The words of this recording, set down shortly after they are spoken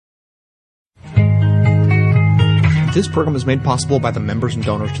This program is made possible by the members and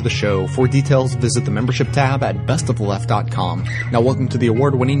donors to the show. For details, visit the membership tab at bestoftheleft.com. Now welcome to the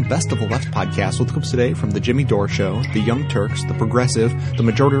award-winning Best of the Left podcast with clips today from The Jimmy Dore Show, The Young Turks, The Progressive, The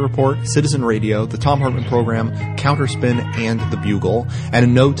Majority Report, Citizen Radio, The Thom Hartmann Program, Counterspin, and The Bugle. And a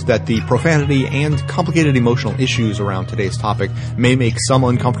note that the profanity and complicated emotional issues around today's topic may make some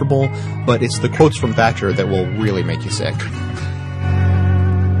uncomfortable, but it's the quotes from Thatcher that will really make you sick.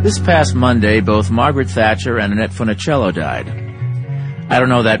 This past Monday, both Margaret Thatcher and Annette Funicello died. I don't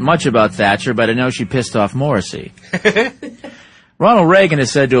know that much about Thatcher, but I know she pissed off Morrissey. Ronald Reagan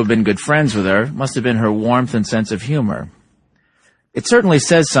is said to have been good friends with her. Must have been her warmth and sense of humor. It certainly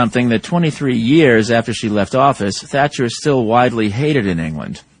says something that 23 years after she left office, Thatcher is still widely hated in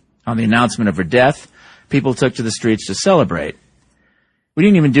England. On the announcement of her death, people took to the streets to celebrate. We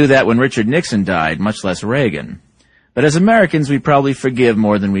didn't even do that when Richard Nixon died, much less Reagan. But as Americans, we probably forgive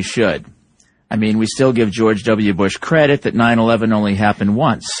more than we should. I mean, we still give George W. Bush credit that 9/11 only happened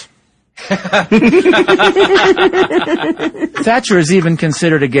once. Thatcher is even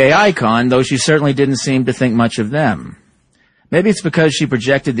considered a gay icon, though she certainly didn't seem to think much of them. Maybe it's because she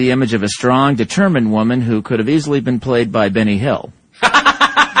projected the image of a strong, determined woman who could have easily been played by Benny Hill.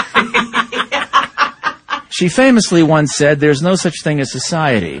 She famously once said, "There's no such thing as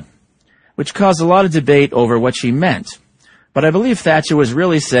society," which caused a lot of debate over what she meant. But I believe Thatcher was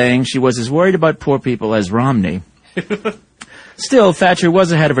really saying she was as worried about poor people as Romney. Still, Thatcher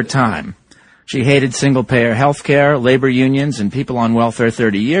was ahead of her time. She hated single-payer health care, labor unions, and people on welfare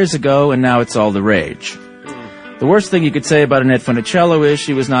 30 years ago, and now it's all the rage. The worst thing you could say about Annette Funicello is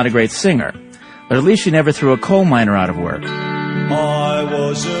she was not a great singer, but at least she never threw a coal miner out of work. I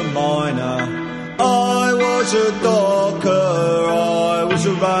was a miner, I was a docker, I was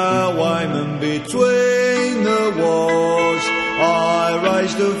a railwayman between the wars. I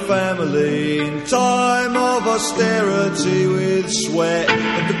raised a family in time of austerity with sweat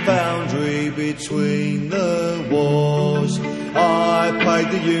at the boundary between the wars. I paid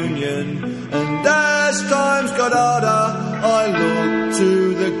the union, and as times got harder, I looked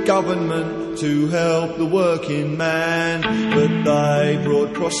to the government to help the working man. But they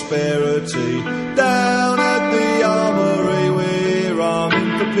brought prosperity down at the armory. We're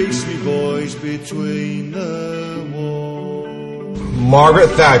arming for peace, me boys, between the wars. Margaret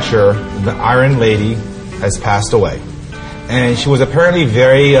Thatcher, the Iron Lady, has passed away. And she was apparently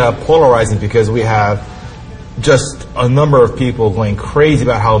very polarizing because we have just a number of people going crazy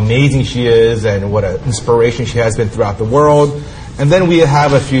about how amazing she is and what an inspiration she has been throughout the world. And then we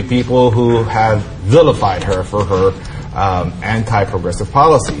have a few people who have vilified her for her anti-progressive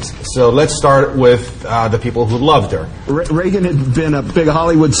policies. So let's start with the people who loved her. Reagan had been a big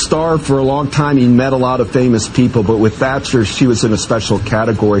Hollywood star for a long time. He met a lot of famous people, but with Thatcher, she was in a special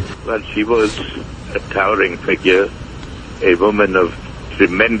category. Well, she was a towering figure, a woman of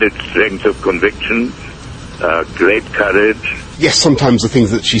tremendous strength of conviction, great courage. Yes, sometimes the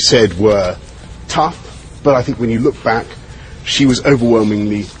things that she said were tough, but I think when you look back, she was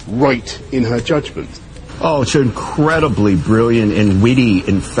overwhelmingly right in her judgment. Oh, she's incredibly brilliant and witty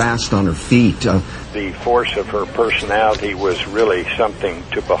and fast on her feet. The force of her personality was really something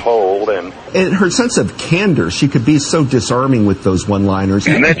to behold. And her sense of candor, she could be so disarming with those one-liners.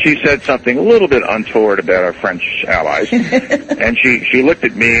 And then she said something a little bit untoward about our French allies. And she looked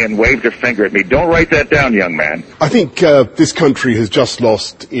at me and waved her finger at me. Don't write that down, young man. I think this country has just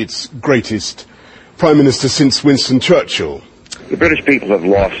lost its greatest Prime Minister since Winston Churchill. The British people have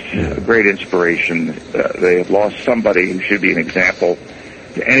lost a great inspiration. They have lost somebody who should be an example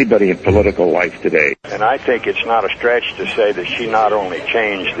to anybody in political life today. And I think it's not a stretch to say that she not only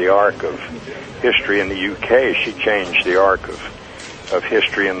changed the arc of history in the UK, she changed the arc of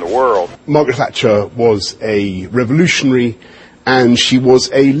history in the world. Margaret Thatcher was a revolutionary and she was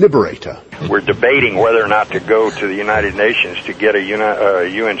a liberator. We're debating whether or not to go to the United Nations to get a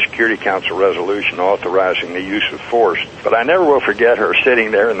UN Security Council resolution authorizing the use of force. But I never will forget her sitting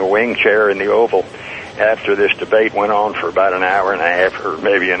there in the wing chair in the Oval after this debate went on for about an hour and a half, or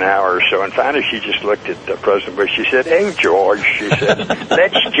maybe an hour or so. And finally she just looked at President Bush. She said, "Hey, George," she said,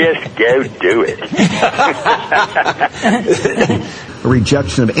 "let's just go do it." A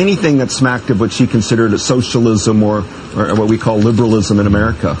rejection of anything that smacked of what she considered a socialism or what we call liberalism in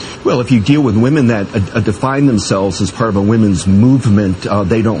America. Well, if you deal with women that define themselves as part of a women's movement,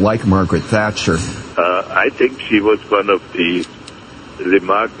 they don't like Margaret Thatcher. I think she was one of the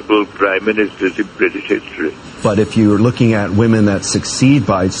remarkable prime ministers in British history. But if you're looking at women that succeed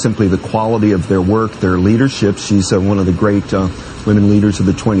by simply the quality of their work, their leadership, she's one of the great women leaders of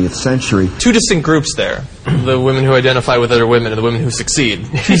the 20th century. Two distinct groups there. The women who identify with other women and the women who succeed.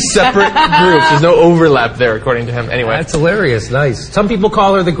 Two separate groups. There's no overlap there, according to him. Anyway. That's hilarious. Nice. Some people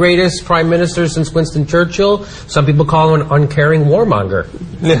call her the greatest prime minister since Winston Churchill. Some people call her an uncaring warmonger.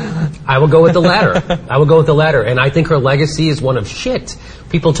 I will go with the latter. I will go with the latter. And I think her legacy is one of shit.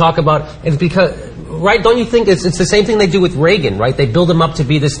 People talk about, and because, right, don't you think it's the same thing they do with Reagan, right? They build him up to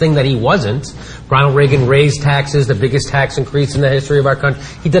be this thing that he wasn't. Ronald Reagan raised taxes, the biggest tax increase in the history of our country.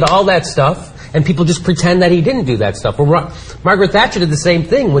 He did all that stuff, and people just pretend that he didn't do that stuff. Well, Margaret Thatcher did the same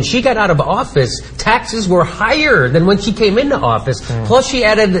thing. When she got out of office, taxes were higher than when she came into office. Plus, she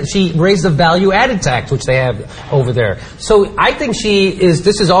raised the value-added tax, which they have over there. So I think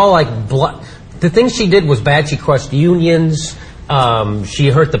this is all like, the things she did was bad. She crushed unions. She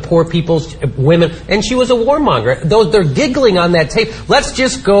hurt the poor people's women, and she was a warmonger. They're giggling on that tape. Let's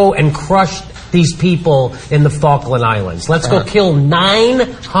just go and crush these people in the Falkland Islands. Let's go kill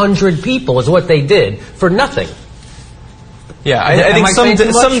 900 people is what they did for nothing. Yeah, I think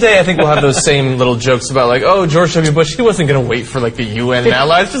someday I think we'll have those same little jokes about like, oh, George W. Bush, he wasn't going to wait for like the UN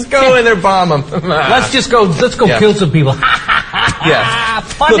allies. Just go in there, bomb them. Let's go kill some people. Yeah,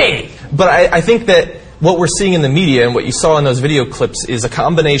 funny. But I think that what we're seeing in the media and what you saw in those video clips is a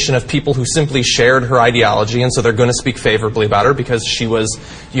combination of people who simply shared her ideology, and so they're going to speak favorably about her because she was,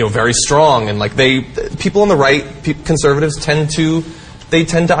 very strong, and like people on the right, conservatives tend to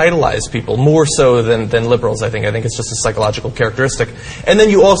idolize people more so than liberals. I think it's just a psychological characteristic. And then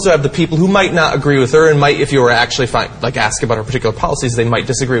you also have the people who might not agree with her and might, if you were actually ask about her particular policies, they might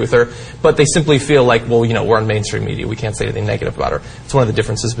disagree with her, but they simply feel like, well, we're on mainstream media, we can't say anything negative about her. It's one of the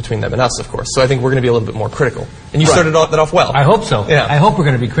differences between them and us, of course. So I think we're going to be a little bit more critical. And you started that off well. I hope so. Yeah. I hope we're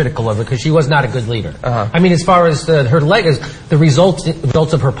going to be critical of her because she was not a good leader. I mean, as far as her legacy, the results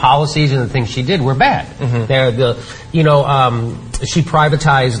of her policies and the things she did were bad. She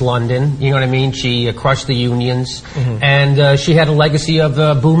privatized London, you know what I mean? She crushed the unions, and she had a legacy of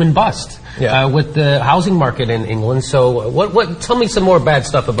boom and bust with the housing market in England. So tell me some more bad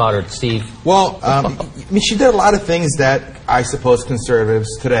stuff about her, Steve. Well, she did a lot of things that I suppose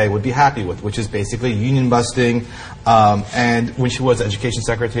conservatives today would be happy with, which is basically union busting. And when she was education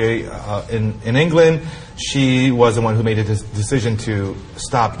secretary in England, she was the one who made a decision to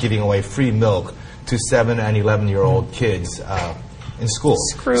stop giving away free milk to 7 and 11-year-old kids in school.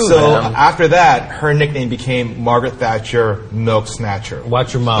 So after that, her nickname became Margaret Thatcher Milk Snatcher.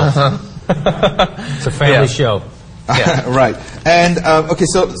 Watch your mouth. It's a family show. Yeah. Right. And okay,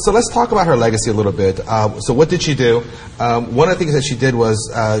 so let's talk about her legacy a little bit. So what did she do? One of the things that she did was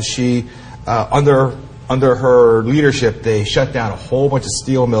she under her leadership, they shut down a whole bunch of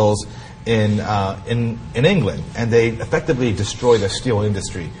steel mills in England, and they effectively destroyed the steel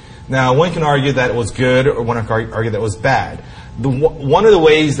industry. Now, one can argue that it was good, or one can argue that it was bad. One of the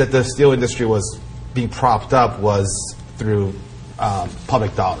ways that the steel industry was being propped up was through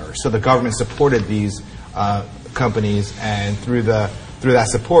public dollars. So the government supported these companies, and through that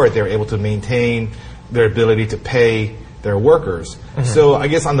support, they were able to maintain their ability to pay their workers. So I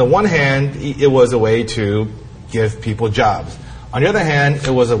guess on the one hand, it was a way to give people jobs. On the other hand, it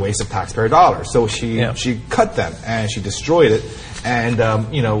was a waste of taxpayer dollars. So she cut them and she destroyed it. And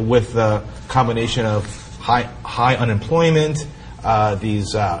with the combination of high unemployment,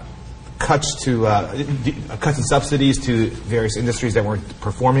 these cuts in subsidies to various industries that weren't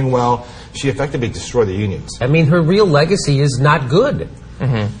performing well, she effectively destroyed the unions. I mean, her real legacy is not good.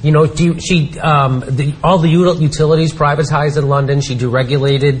 All the utilities privatized in London. She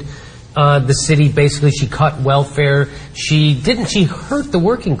deregulated the city. Basically, she cut welfare. She hurt the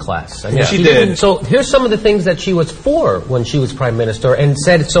working class. I mean, she did. So here's some of the things that she was for when she was prime minister, and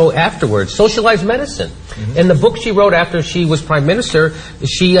said so afterwards. Socialized medicine. In the book she wrote after she was prime minister,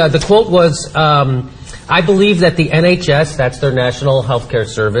 the quote was, I believe that the NHS, that's their National Healthcare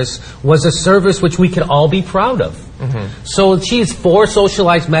Service, was a service which we could all be proud of. So she's for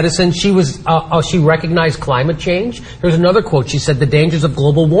socialized medicine. She recognized climate change. Here's another quote. She said, the dangers of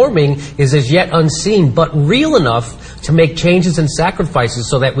global warming is as yet unseen, but real enough to make changes and sacrifices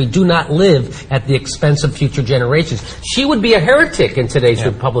so that we do not live at the expense of future generations. She would be a heretic in today's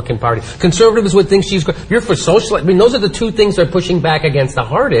Republican Party. Conservatives would think you're for social. I mean, those are the two things they're pushing back against the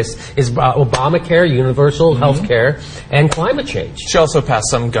hardest is Obamacare, universal health care, and climate change. She also passed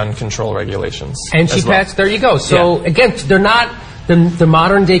some gun control regulations. And she passed, there you go. So again, they're not, the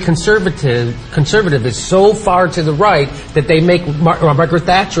modern day conservative is so far to the right that they make Margaret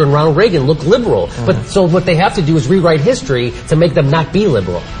Thatcher and Ronald Reagan look liberal. But so what they have to do is rewrite history to make them not be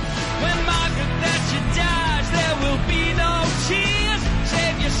liberal. When Margaret Thatcher dies, there will be no tears.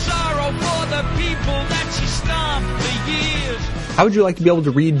 Save your sorrow for the people that she stomped for years. How would you like to be able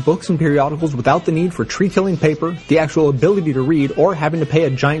to read books and periodicals without the need for tree-killing paper, the actual ability to read, or having to pay a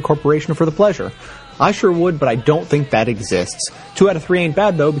giant corporation for the pleasure? I sure would, but I don't think that exists. 2 out of 3 ain't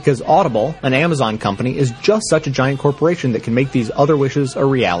bad, though, because Audible, an Amazon company, is just such a giant corporation that can make these other wishes a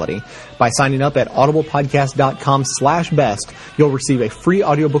reality. By signing up at audiblepodcast.com/best, you'll receive a free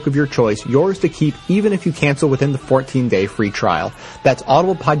audiobook of your choice, yours to keep even if you cancel within the 14-day free trial. That's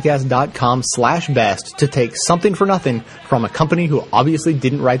audiblepodcast.com/best to take something for nothing from a company who obviously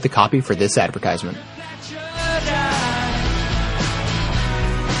didn't write the copy for this advertisement.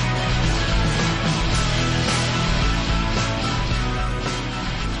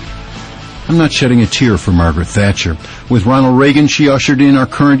 I'm not shedding a tear for Margaret Thatcher. With Ronald Reagan, she ushered in our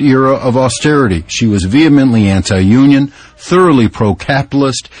current era of austerity. She was vehemently anti-union, thoroughly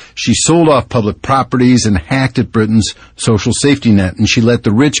pro-capitalist. She sold off public properties and hacked at Britain's social safety net, and she let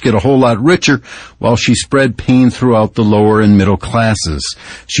the rich get a whole lot richer while she spread pain throughout the lower and middle classes.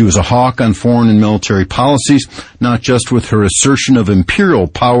 She was a hawk on foreign and military policies, not just with her assertion of imperial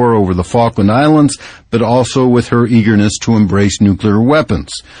power over the Falkland Islands, but also with her eagerness to embrace nuclear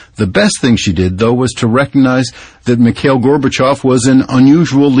weapons. The best thing she did, though, was to recognize that Mikhail Gorbachev was an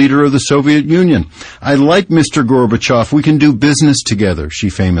unusual leader of the Soviet Union. "I like Mr. Gorbachev. We can do business together," she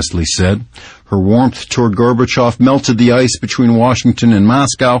famously said. Her warmth toward Gorbachev melted the ice between Washington and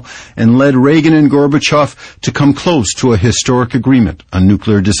Moscow and led Reagan and Gorbachev to come close to a historic agreement on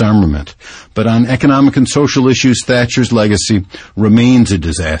nuclear disarmament. But on economic and social issues, Thatcher's legacy remains a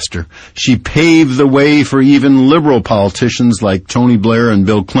disaster. She paved the way for even liberal politicians like Tony Blair and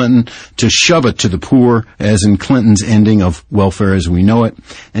Bill Clinton to shove it to the poor, as in Clinton's ending of welfare as we know it.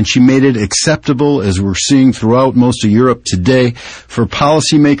 And she made it acceptable, as we're seeing throughout most of Europe today, for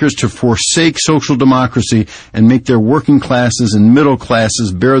policymakers to forsake social democracy and make their working classes and middle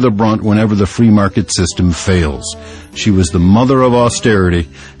classes bear the brunt whenever the free market system fails. She was the mother of austerity,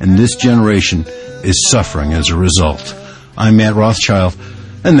 and this generation is suffering as a result. I'm Matt Rothschild,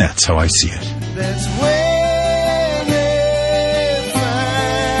 and that's how I see it. That's when they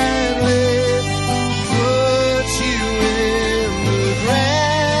finally put you in the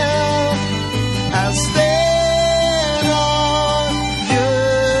ground. I'll stand on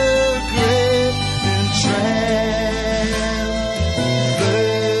your grave and tramp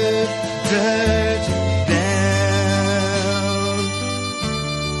the dirt down.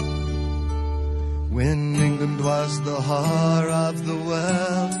 When England was the whore of the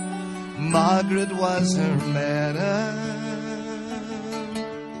world, Margaret was her manner.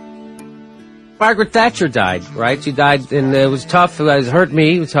 Margaret Thatcher died, right? She died, and it was tough. It hurt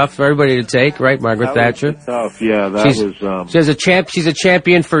me. It was tough for everybody to take, right? Margaret Thatcher. Tough, yeah. She's a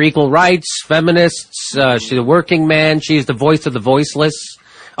champion for equal rights, feminists. She's a working man. She's the voice of the voiceless.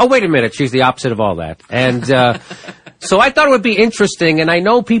 Oh, wait a minute. She's the opposite of all that. And so I thought it would be interesting, and I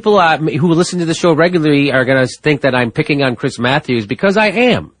know people who listen to the show regularly are going to think that I'm picking on Chris Matthews, because I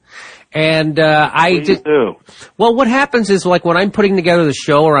am. And well, what happens is, like, when I'm putting together the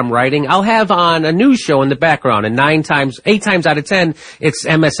show or I'm writing, I'll have on a news show in the background, and 8 times out of 10 it's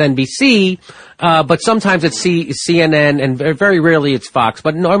MSNBC, but sometimes it's CNN, and very rarely it's Fox,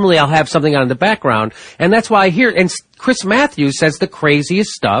 but normally I'll have something on in the background, and that's why I hear, and Chris Matthews says the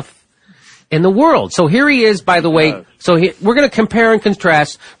craziest stuff in the world. So here he is, by the way. So we're going to compare and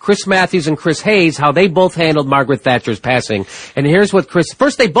contrast Chris Matthews and Chris Hayes, how they both handled Margaret Thatcher's passing. And here's what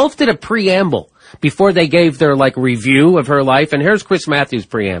first they both did a preamble before they gave their, review of her life. And here's Chris Matthews'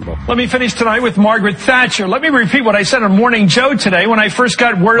 preamble. Let me finish tonight with Margaret Thatcher. Let me repeat what I said on Morning Joe today when I first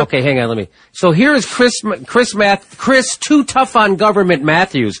got word. Okay, hang on, So here is Chris Too Tough on Government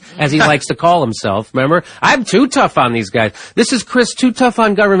Matthews, as he likes to call himself. Remember? I'm too tough on these guys. This is Chris Too Tough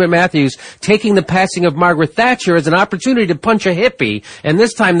on Government Matthews taking the passing of Margaret Thatcher as an opportunity to punch a hippie, and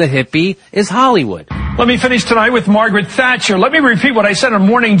this time the hippie is Hollywood. Let me finish tonight with Margaret Thatcher. Let me repeat what I said on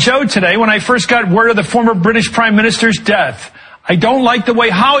Morning Joe today when I first got word of the former British Prime Minister's death. I don't like the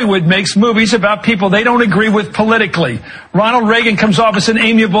way Hollywood makes movies about people they don't agree with politically. Ronald Reagan comes off as an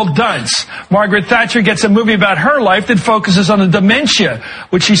amiable dunce. Margaret Thatcher gets a movie about her life that focuses on the dementia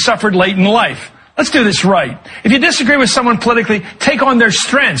which she suffered late in life. Let's do this right. If you disagree with someone politically, take on their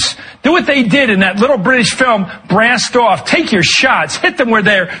strengths. Do what they did in that little British film, Brassed Off. Take your shots. Hit them where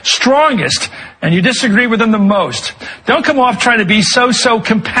they're strongest and you disagree with them the most. Don't come off trying to be so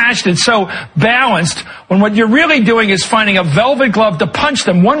compassionate, so balanced, when what you're really doing is finding a velvet glove to punch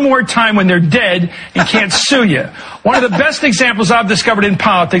them one more time when they're dead and can't sue you. One of the best examples I've discovered in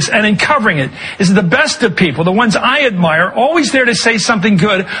politics and in covering it is the best of people, the ones I admire, always there to say something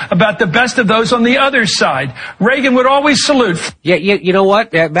good about the best of those on the the other side. Reagan would always salute. Yeah, you know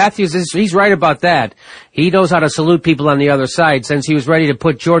what? Matthews, he's right about that. He knows how to salute people on the other side since he was ready to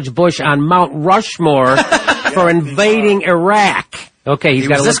put George Bush on Mount Rushmore for invading Iraq. Okay, he's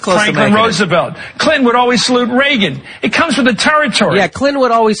got to look close to Franklin Roosevelt. Clinton would always salute Reagan. It comes with the territory. Yeah, Clinton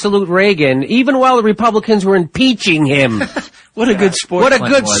would always salute Reagan, even while the Republicans were impeaching him. What a good sport. What a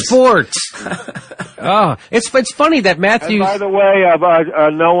good sport. Oh, it's funny that Matthews. And by the way,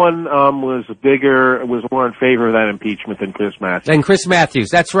 no one was more in favor of that impeachment than Chris Matthews. And Chris Matthews,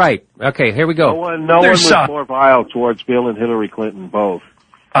 that's right. Okay, here we go. No one was more vile towards Bill and Hillary Clinton, both.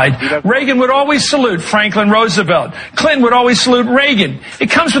 Reagan would always salute Franklin Roosevelt. Clinton would always salute Reagan.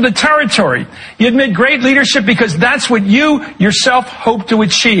 It comes with the territory. You admit great leadership because that's what you yourself hope to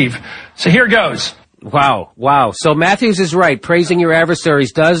achieve. So here goes. Wow. So Matthews is right. Praising your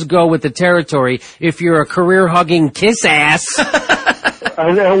adversaries does go with the territory if you're a career-hugging kiss-ass.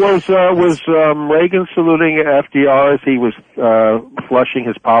 And was Reagan saluting FDR as he was flushing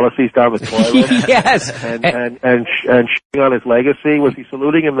his policies down the toilet? Yes. And shitting on his legacy? Was he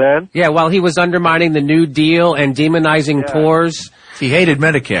saluting him then? Yeah, while he was undermining the New Deal and demonizing poors. He hated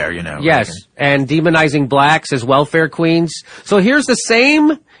Medicare, you know. Yes, and demonizing blacks as welfare queens. So here's the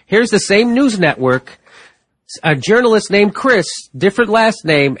same news network. A journalist named Chris, different last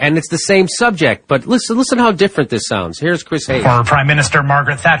name, and it's the same subject. But listen how different this sounds. Here's Chris Hayes. Former Prime Minister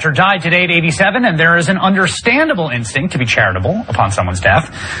Margaret Thatcher died today at 87, and there is an understandable instinct to be charitable upon someone's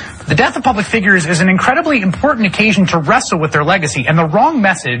death. The death of public figures is an incredibly important occasion to wrestle with their legacy, and the wrong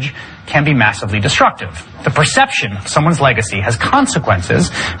message can be massively destructive. The perception of someone's legacy has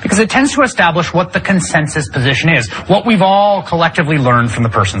consequences because it tends to establish what the consensus position is, what we've all collectively learned from the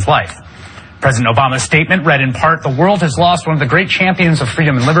person's life. President Obama's statement read in part, "The world has lost one of the great champions of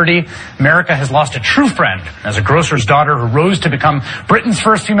freedom and liberty. America has lost a true friend." As a grocer's daughter who rose to become Britain's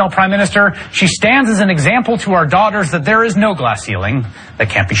first female prime minister, she stands as an example to our daughters that there is no glass ceiling that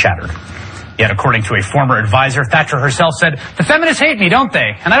can't be shattered. Yet, according to a former advisor, Thatcher herself said, "The feminists hate me, don't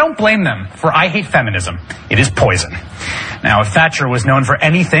they? And I don't blame them, for I hate feminism. It is poison." Now, if Thatcher was known for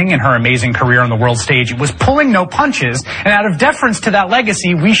anything in her amazing career on the world stage, it was pulling no punches, and out of deference to that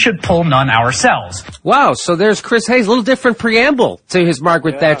legacy, we should pull none ourselves. Wow, so there's Chris Hayes, a little different preamble to his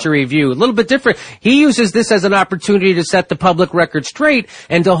Margaret Thatcher review, a little bit different. He uses this as an opportunity to set the public record straight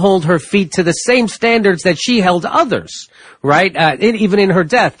and to hold her feet to the same standards that she held others. Right? Even in her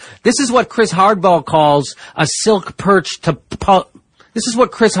death. This is what Chris Hardball calls a silk purse to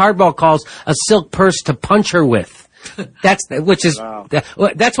punch her with. That's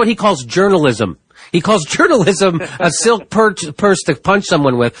what he calls journalism. He calls journalism a silk purse to punch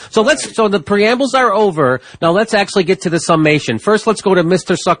someone with. So the preambles are over. Now let's actually get to the summation. First, let's go to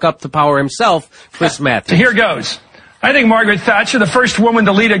Mr. Suck Up to Power himself, Chris Matthews. Here goes. I think Margaret Thatcher, the first woman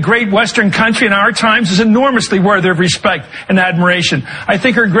to lead a great Western country in our times, is enormously worthy of respect and admiration. I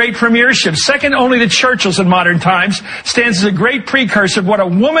think her great premiership, second only to Churchill's in modern times, stands as a great precursor of what a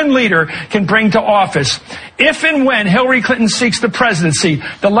woman leader can bring to office. If and when Hillary Clinton seeks the presidency,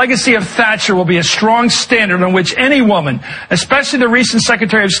 the legacy of Thatcher will be a strong standard on which any woman, especially the recent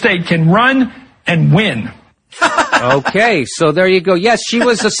Secretary of State, can run and win. Okay, so there you go. Yes, she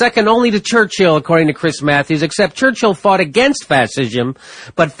was the second only to Churchill, according to Chris Matthews, except Churchill fought against fascism,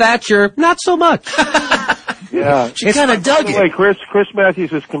 but Thatcher, not so much. Yeah. She kind of dug it. By the way, Chris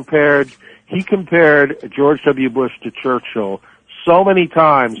Matthews has compared George W. Bush to Churchill so many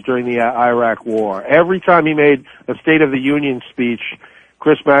times during the Iraq War. Every time he made a State of the Union speech,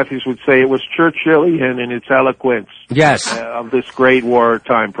 Chris Matthews would say it was Churchillian in its eloquence. Yes. Of this great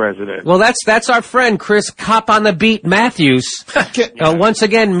wartime president. Well, that's our friend Chris Cop on the Beat Matthews. Once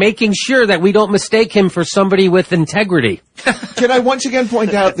again, making sure that we don't mistake him for somebody with integrity. Can I once again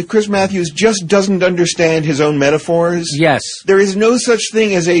point out that Chris Matthews just doesn't understand his own metaphors? Yes. There is no such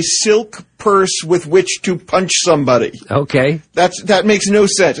thing as a silk purse with which to punch somebody. Okay. That makes no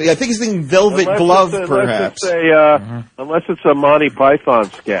sense. I think he's thinking velvet glove, perhaps. Unless it's a Monty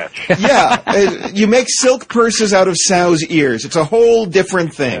Python sketch. Yeah. You make silk purses out of sow's ears. It's a whole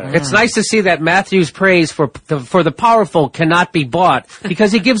different thing. It's nice to see that Matthews' praise for the powerful cannot be bought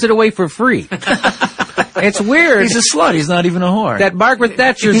because he gives it away for free. It's weird. He's a slut. He's not even a whore. That Margaret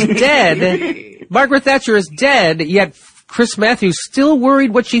Thatcher's dead. Margaret Thatcher is dead, yet Chris Matthews still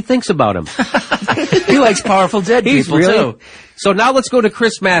worried what she thinks about him. He likes powerful dead people, too. So now let's go to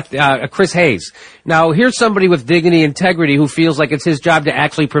Chris Hayes. Now, here's somebody with dignity and integrity who feels like it's his job to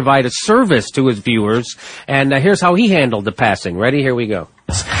actually provide a service to his viewers. And here's how he handled the passing. Ready? Here we go.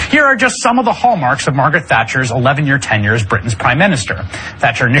 Here are just some of the hallmarks of Margaret Thatcher's 11-year tenure as Britain's Prime Minister.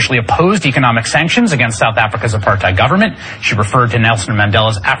 Thatcher initially opposed economic sanctions against South Africa's apartheid government. She referred to Nelson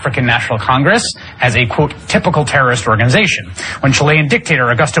Mandela's African National Congress as a, quote, typical terrorist organization. When Chilean dictator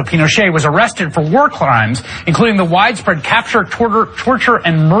Augusto Pinochet was arrested for war crimes, including the widespread capture, torture,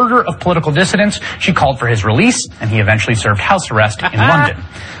 and murder of political dissidents, she called for his release, and he eventually served house arrest in London.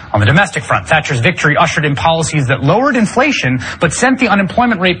 On the domestic front, Thatcher's victory ushered in policies that lowered inflation but sent the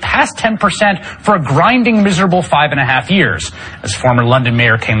unemployment rate past 10% for a grinding, miserable 5.5 years. As former London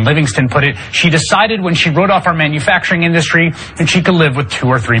Mayor Ken Livingstone put it, she decided when she wrote off our manufacturing industry that she could live with 2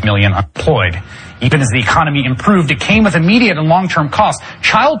 or 3 million unemployed. Even as the economy improved, it came with immediate and long-term costs.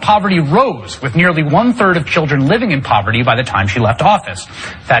 Child poverty rose, with nearly 1/3 of children living in poverty by the time she left office.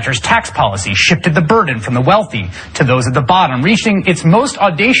 Thatcher's tax policy shifted the burden from the wealthy to those at the bottom, reaching its most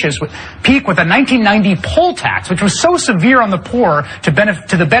audacious peak with a 1990 poll tax, which was so severe on the poor to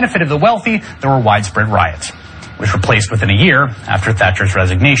the benefit of the wealthy, there were widespread riots. It was replaced within a year after Thatcher's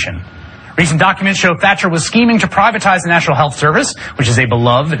resignation. Recent documents show Thatcher was scheming to privatize the National Health Service, which is a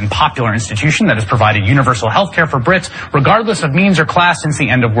beloved and popular institution that has provided universal health care for Brits, regardless of means or class, since the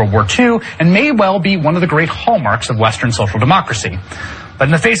end of World War II, and may well be one of the great hallmarks of Western social democracy. But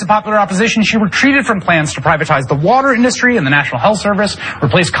in the face of popular opposition, she retreated from plans to privatize the water industry and the National Health Service,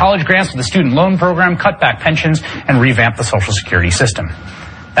 replace college grants with a student loan program, cut back pensions, and revamp the Social Security system.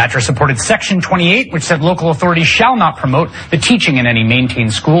 Thatcher supported Section 28, which said local authorities shall not promote the teaching in any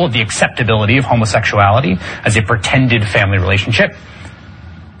maintained school of the acceptability of homosexuality as a pretended family relationship.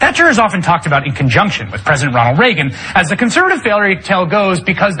 Thatcher is often talked about in conjunction with President Ronald Reagan, as the conservative fairy tale goes,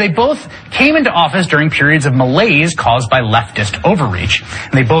 because they both came into office during periods of malaise caused by leftist overreach.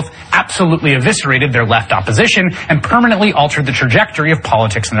 And they both absolutely eviscerated their left opposition and permanently altered the trajectory of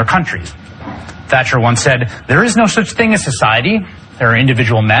politics in their countries. Thatcher once said, "There is no such thing as society. There are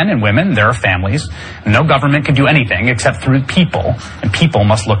individual men and women, there are families, and no government can do anything except through people, and people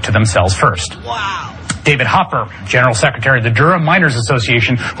must look to themselves first." Wow. David Hopper, General Secretary of the Durham Miners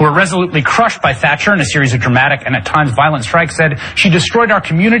Association, who were resolutely crushed by Thatcher in a series of dramatic and at times violent strikes, said, "She destroyed our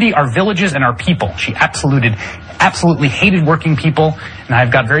community, our villages, and our people. She absolutely hated working people, and I've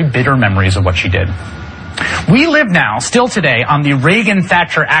got very bitter memories of what she did." We live now, still today, on the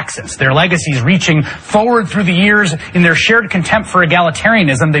Reagan-Thatcher axis, their legacies reaching forward through the years. In their shared contempt for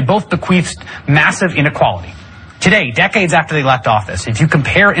egalitarianism, they both bequeathed massive inequality. Today, decades after they left office, if you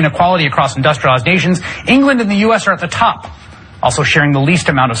compare inequality across industrialized nations, England and the U.S. are at the top, also sharing the least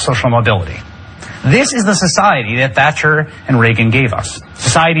amount of social mobility. This is the society that Thatcher and Reagan gave us.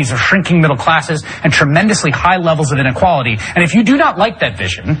 Societies of shrinking middle classes and tremendously high levels of inequality. And if you do not like that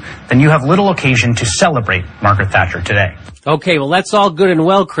vision, then you have little occasion to celebrate Margaret Thatcher today. Okay, well, that's all good and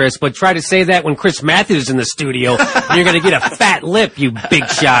well, Chris, but try to say that when Chris Matthews is in the studio, and you're going to get a fat lip, you big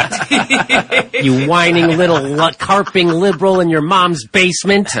shot. You whining little carping liberal in your mom's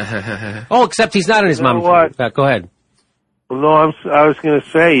basement. Oh, except he's not in his mom's basement. Go ahead. Well, no, I was going to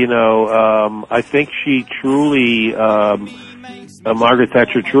say, I think she truly, Margaret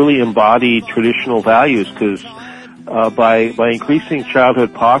Thatcher truly embodied traditional values, because by increasing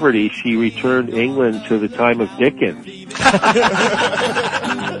childhood poverty, she returned England to the time of Dickens.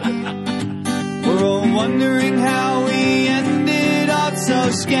 We're all wondering how we ended up so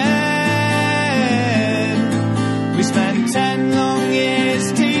scared. We spent 10 long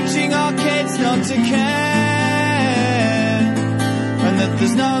years teaching our kids not to care. And that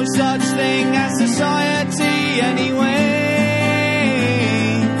there's no such thing as society anyway.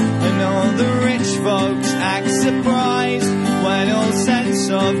 And all the rich folks act surprised when all sense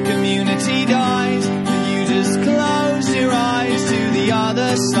of community dies. And you just close your eyes to the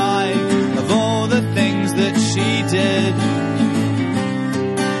other side of all the things that she did.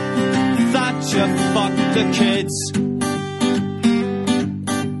 Thatcher fucked the kids.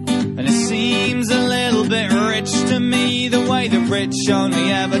 And it seems a little bit rich to me, the way the rich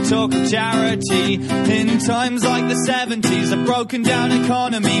only ever talk of charity. In times like the 70s, a broken down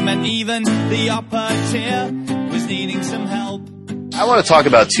economy meant even the upper tier was needing some help. I want to talk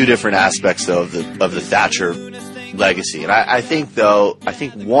about two different aspects, though, of the Thatcher legacy. And I think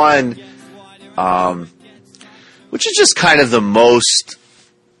one, which is just kind of the most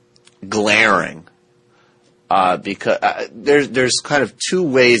glaring, because there's kind of two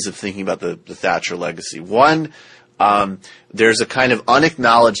ways of thinking about the Thatcher legacy. One, there's a kind of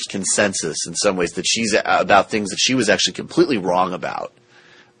unacknowledged consensus in some ways that she's about things that she was actually completely wrong about,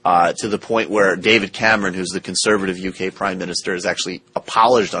 to the point where David Cameron, who's the Conservative UK Prime Minister, has actually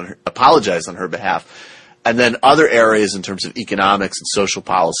apologized on her behalf. And then other areas in terms of economics and social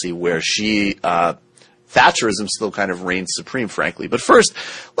policy where she Thatcherism still kind of reigns supreme, frankly. But first,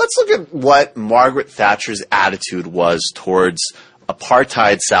 let's look at what Margaret Thatcher's attitude was towards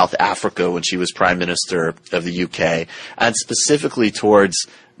apartheid South Africa when she was Prime Minister of the UK, and specifically towards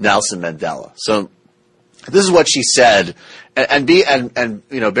Nelson Mandela. So this is what she said, and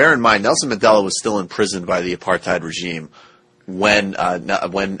bear in mind, Nelson Mandela was still imprisoned by the apartheid regime when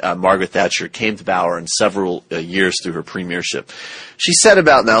Margaret Thatcher came to power in several years through her premiership. She said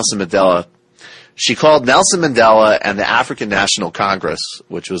about Nelson Mandela, she called Nelson Mandela and the African National Congress,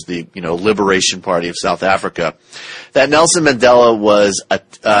 which was the Liberation Party of South Africa, that Nelson Mandela was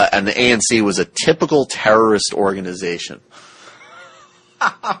and the ANC was a typical terrorist organization.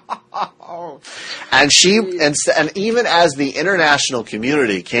 And even as the international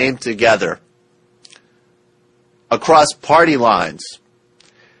community came together across party lines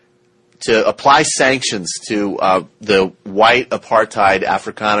to apply sanctions to the white apartheid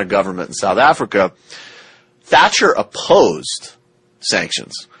Afrikaner government in South Africa, Thatcher opposed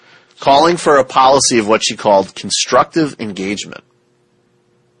sanctions, calling for a policy of what she called constructive engagement.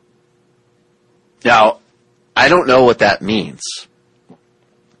 Now, I don't know what that means,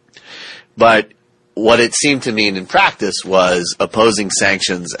 but what it seemed to mean in practice was opposing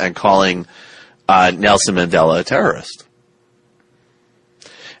sanctions and calling Nelson Mandela a terrorist.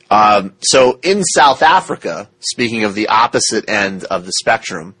 So in South Africa, speaking of the opposite end of the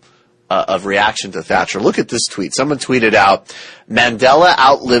spectrum of reaction to Thatcher, look at this tweet. Someone tweeted out, Mandela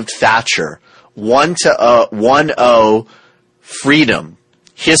outlived Thatcher. 1-0 freedom.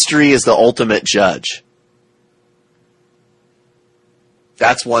 History is the ultimate judge.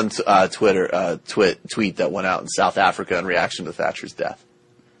 That's one tweet that went out in South Africa in reaction to Thatcher's death.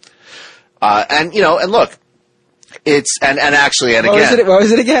 And look, What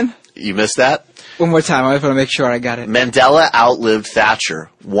was it again? You missed that? One more time. I just want to make sure I got it. Mandela outlived Thatcher.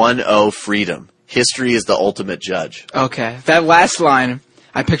 1-0 freedom. History is the ultimate judge. Okay. That last line,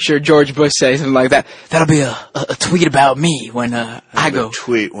 I picture George Bush saying something like that. That'll be a tweet about me when I go. A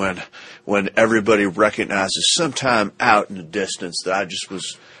tweet when everybody recognizes sometime out in the distance that I just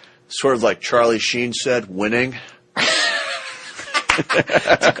was sort of like Charlie Sheen said, winning.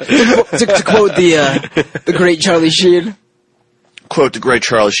 to quote the great Charlie Sheen. Quote the great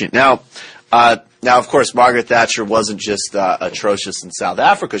Charlie Sheen. Now, of course, Margaret Thatcher wasn't just atrocious in South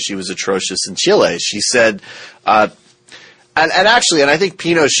Africa; she was atrocious in Chile. She said, and I think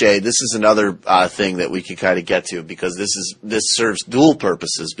Pinochet. This is another thing that we can kind of get to because this serves dual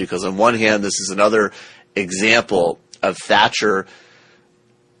purposes. Because on one hand, this is another example of Thatcher.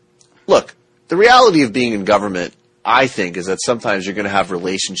 Look, the reality of being in government, I think, is that sometimes you're going to have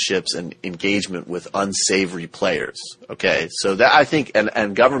relationships and engagement with unsavory players. Okay, so that I think,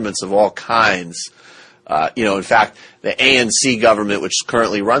 and governments of all kinds, in fact, the ANC government, which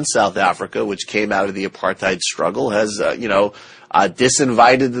currently runs South Africa, which came out of the apartheid struggle, has,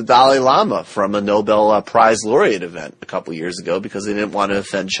 disinvited the Dalai Lama from a Nobel Prize laureate event a couple years ago because they didn't want to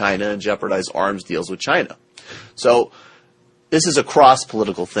offend China and jeopardize arms deals with China. So this is a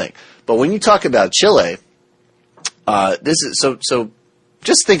cross-political thing. But when you talk about Chile, this is so.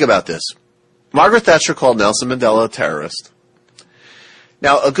 Just think about this. Margaret Thatcher called Nelson Mandela a terrorist.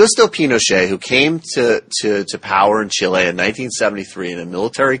 Now, Augusto Pinochet, who came to power in Chile in 1973 in a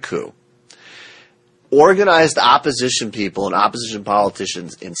military coup, organized opposition people and opposition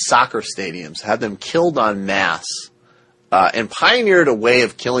politicians in soccer stadiums, had them killed en masse, and pioneered a way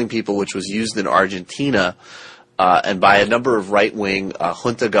of killing people which was used in Argentina and by a number of right-wing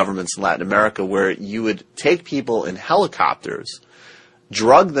junta governments in Latin America, where you would take people in helicopters,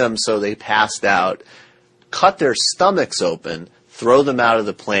 drug them so they passed out, cut their stomachs open, throw them out of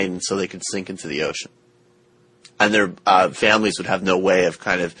the plane so they could sink into the ocean. And their families would have no way of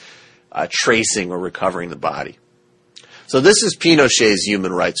kind of tracing or recovering the body. So this is Pinochet's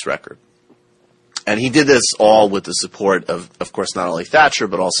human rights record. And he did this all with the support of course, not only Thatcher,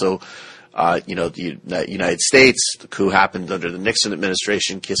 but also the United States. The coup happened under the Nixon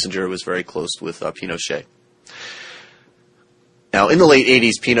administration. Kissinger was very close with Pinochet. Now, in the late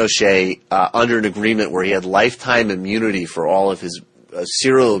 80s, Pinochet, under an agreement where he had lifetime immunity for all of his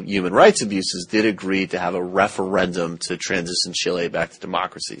serial human rights abuses, did agree to have a referendum to transition Chile back to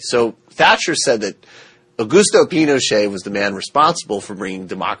democracy. So Thatcher said that Augusto Pinochet was the man responsible for bringing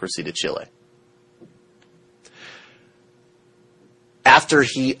democracy to Chile. After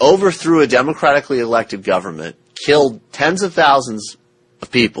he overthrew a democratically elected government, killed tens of thousands of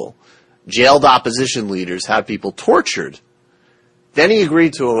people, jailed opposition leaders, had people tortured, then he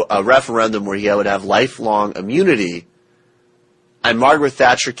agreed to a referendum where he would have lifelong immunity, and Margaret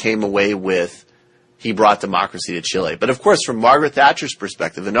Thatcher came away with he brought democracy to Chile. But of course, from Margaret Thatcher's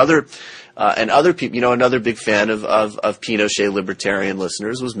perspective, and other people, another big fan of Pinochet libertarian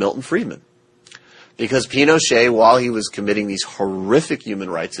listeners was Milton Friedman. Because Pinochet, while he was committing these horrific human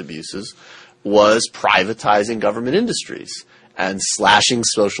rights abuses, was privatizing government industries and slashing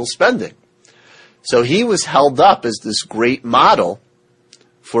social spending. So he was held up as this great model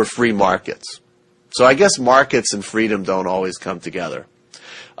for free markets. So I guess markets and freedom don't always come together.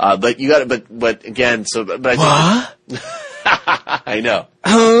 But you got to, but again, I think, I know.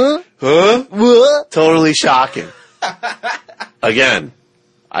 Huh? What? Totally shocking. Again,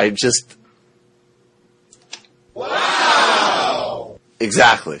 wow!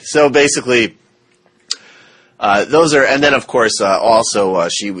 Exactly. So basically, those are, and then of course, also,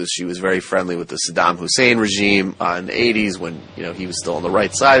 she was very friendly with the Saddam Hussein regime in the 80s when, he was still on the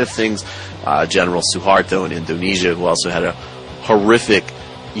right side of things. General Suharto in Indonesia, who also had a horrific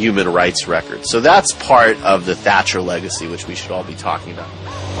human rights record. So that's part of the Thatcher legacy, which we should all be talking about.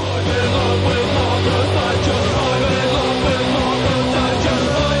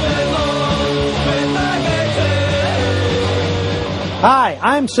 Hi,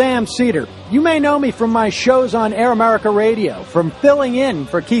 I'm Sam Cedar. You may know me from my shows on Air America Radio, from filling in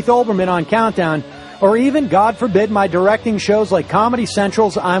for Keith Olbermann on Countdown, or even, God forbid, my directing shows like Comedy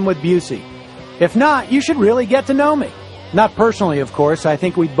Central's I'm with Busey. If not, you should really get to know me. Not personally, of course. I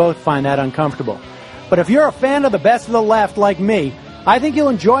think we'd both find that uncomfortable. But if you're a fan of the best of the left like me, I think you'll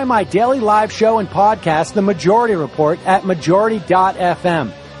enjoy my daily live show and podcast, The Majority Report, at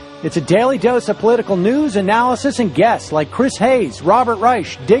majority.fm. It's a daily dose of political news, analysis, and guests like Chris Hayes, Robert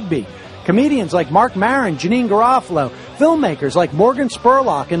Reich, Digby, comedians like Mark Maron, Janine Garofalo, filmmakers like Morgan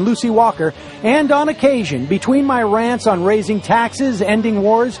Spurlock and Lucy Walker, and on occasion, between my rants on raising taxes, ending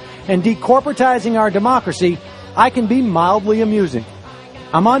wars, and decorporatizing our democracy, I can be mildly amusing.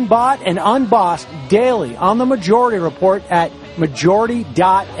 I'm unbought and unbossed daily on The Majority Report at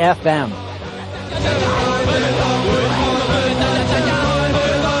majority.fm.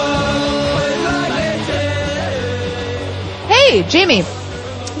 Hey, Jamie.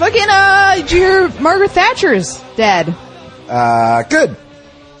 Did you hear Margaret Thatcher's dead? Good.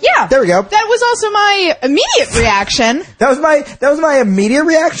 Yeah. There we go. That was also my immediate reaction. That was my immediate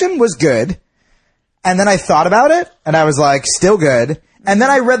reaction, was good. And then I thought about it, and I was like, still good. And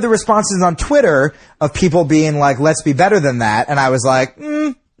then I read the responses on Twitter of people being like, let's be better than that. And I was like,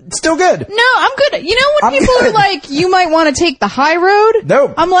 still good. No, I'm good. You know when people are like, you might want to take the high road?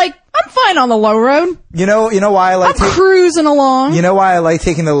 No. I'm like, I'm fine on the low road. You know why I like cruising along. You know why I like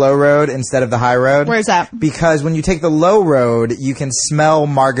taking the low road instead of the high road? Where's that? Because when you take the low road, you can smell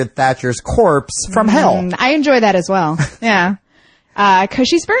Margaret Thatcher's corpse from hell. I enjoy that as well. Yeah. 'Cause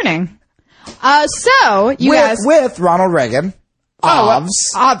she's burning. So, you guys... With Ronald Reagan.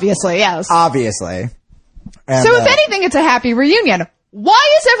 Obviously, yes. Obviously. And, so if anything, it's a happy reunion.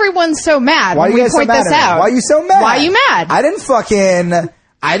 Why is everyone so mad when we point this out? Why are you so mad? Why are you mad?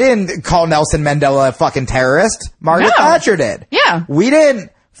 I didn't call Nelson Mandela a fucking terrorist. Margaret Thatcher did. Yeah. We didn't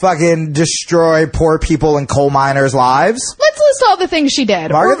fucking destroy poor people and coal miners' lives. Let's list all the things she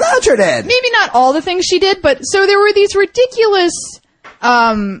did. Margaret Thatcher did. Maybe not all the things she did, but so there were these ridiculous,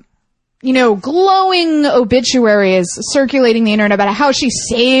 glowing obituaries circulating the internet about how she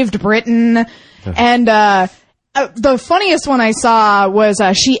saved Britain. And, the funniest one I saw was,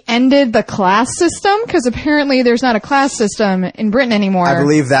 she ended the class system, because apparently there's not a class system in Britain anymore. I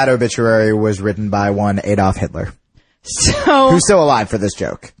believe that obituary was written by one Adolf Hitler. So. Who's still alive for this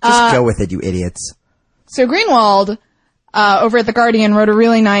joke. Just go with it, you idiots. So Greenwald, over at The Guardian, wrote a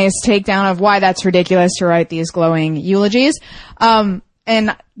really nice takedown of why that's ridiculous to write these glowing eulogies.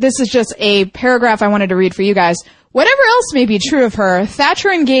 And this is just a paragraph I wanted to read for you guys. Whatever else may be true of her,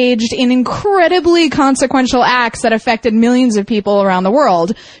 Thatcher engaged in incredibly consequential acts that affected millions of people around the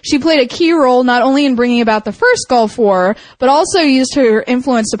world. She played a key role not only in bringing about the first Gulf War, but also used her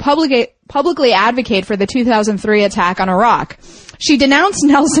influence to publicly advocate for the 2003 attack on Iraq. She denounced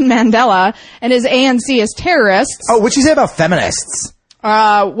Nelson Mandela and his ANC as terrorists. Oh, what'd you say about feminists?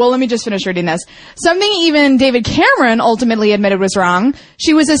 Well, let me just finish reading this. Something even David Cameron ultimately admitted was wrong.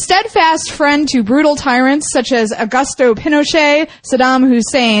 She was a steadfast friend to brutal tyrants such as Augusto Pinochet, Saddam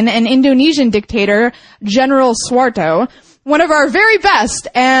Hussein, and Indonesian dictator General Suharto. One of our very best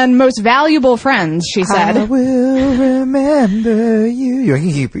and most valuable friends, she said. I will remember you. You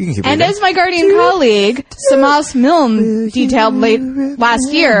can keep and as my Guardian colleague, Samas Milne, detailed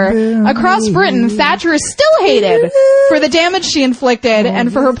last year, across Britain, Thatcher is still hated for the damage she inflicted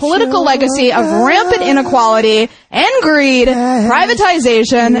and for her political legacy of rampant inequality and greed,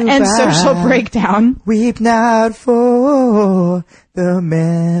 privatization, and social breakdown. Weep not for The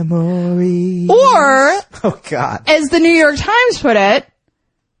memories. Or, oh God, as the New York Times put it,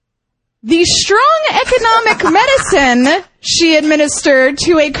 the strong economic medicine she administered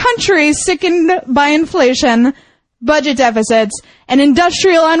to a country sickened by inflation, budget deficits, and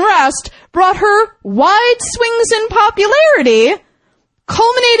industrial unrest brought her wide swings in popularity,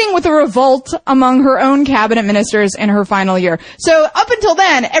 culminating with a revolt among her own cabinet ministers in her final year. So up until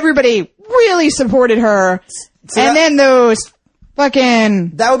then, everybody really supported her. And then those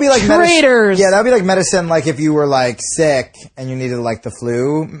fucking that would be like traitors. That would be like medicine, like if you were like sick and you needed like the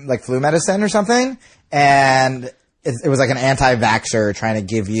flu, like flu medicine or something, and it was like an anti-vaxxer trying to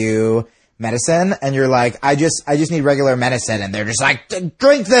give you medicine, and you're like, I just need regular medicine, and they're just like,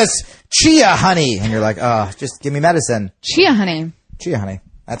 drink this chia honey, and you're like, oh, just give me medicine. Chia honey. Chia honey.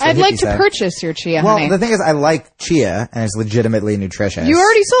 That's what I'd like to say. purchase your chia well, honey. the thing is, I like chia, and it's legitimately nutritious. You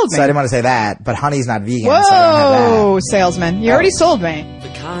already sold me. So I didn't want to say that, but honey's not vegan, Whoa, so I don't have that. salesman. You already sold me. The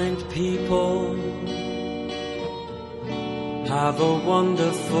kind people have a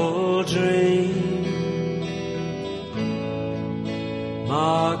wonderful dream.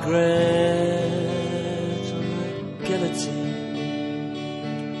 Margaret McGillity.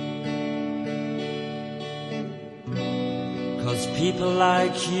 'Cause people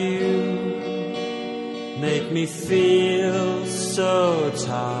like you make me feel so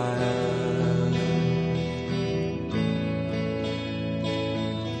tired.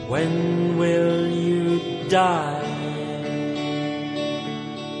 When will you die?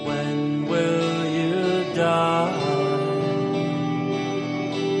 When will you die?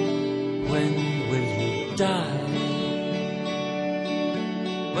 When will you die?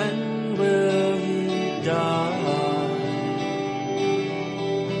 When will you die?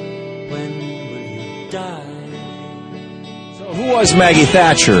 When will you die? Who was Maggie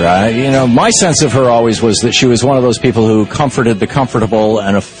Thatcher? My sense of her always was that she was one of those people who comforted the comfortable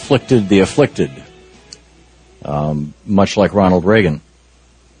and afflicted the afflicted, much like Ronald Reagan.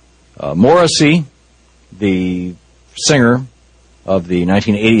 Morrissey, the singer of the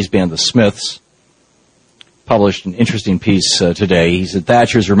 1980s band The Smiths, published an interesting piece today. He said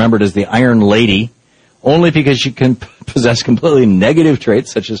Thatcher is remembered as the Iron Lady only because she can possess completely negative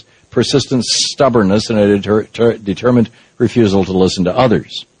traits such as persistent stubbornness and a determined refusal to listen to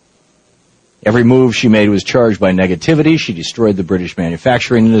others. Every move she made was charged by negativity. She destroyed the British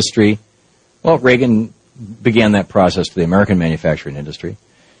manufacturing industry. Well, Reagan began that process to the American manufacturing industry.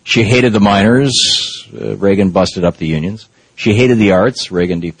 She hated the miners. Reagan busted up the unions. She hated the arts.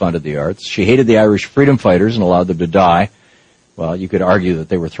 Reagan defunded the arts. She hated the Irish freedom fighters and allowed them to die. Well, you could argue that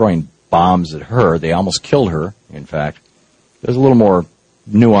they were throwing bombs at her. They almost killed her, in fact. There's a little more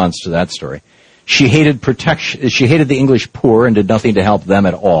nuance to that story. She hated protection. She hated the English poor and did nothing to help them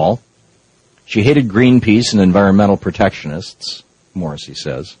at all. She hated Greenpeace and environmental protectionists, Morrissey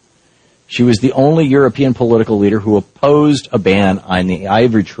says. She was the only European political leader who opposed a ban on the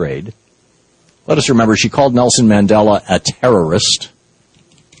ivory trade. Let us remember, she called Nelson Mandela a terrorist.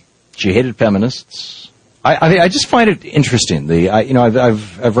 She hated feminists. I just find it interesting.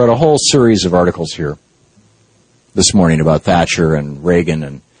 I've read a whole series of articles here this morning about Thatcher and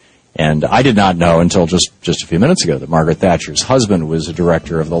Reagan, and I did not know until just a few minutes ago that Margaret Thatcher's husband was a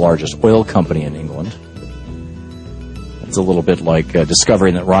director of the largest oil company in England. It's a little bit like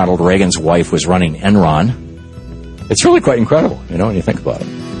discovering that Ronald Reagan's wife was running Enron. It's really quite incredible, when you think about it.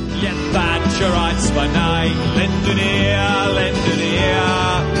 Yet Thatcherites by name, lend an ear, lend an ear.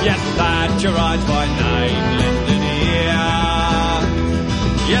 Yet Thatcherites by name, lend an ear.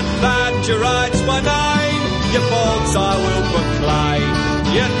 Yet Thatcherites by name, your faults I will proclaim.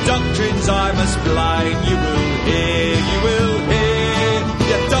 Your doctrines I must blame. You will hear, you will hear.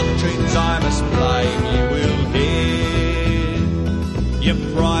 Your doctrines I must blame. You will hear. You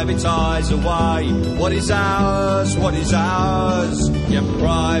privatise away what is ours, what is ours. You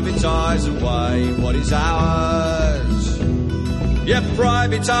privatise away what is ours. You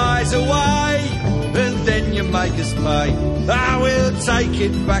privatise away, and then you make us pay. I will take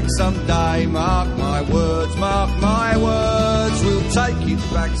it back someday. Mark my words, mark my words. We'll take it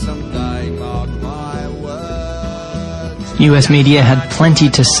back someday. Mark my words. U.S. media had plenty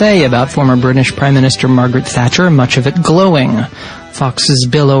to say about former British Prime Minister Margaret Thatcher, much of it glowing. Fox's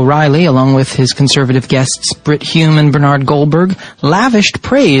Bill O'Reilly, along with his conservative guests Brit Hume and Bernard Goldberg, lavished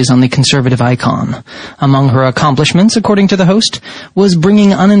praise on the conservative icon. Among her accomplishments, according to the host, was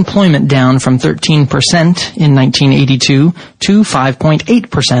bringing unemployment down from 13% in 1982 to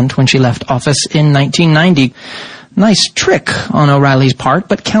 5.8% when she left office in 1990. Nice trick on O'Reilly's part,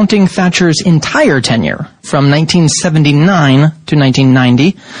 but counting Thatcher's entire tenure, from 1979 to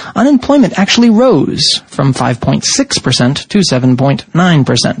 1990, unemployment actually rose from 5.6% to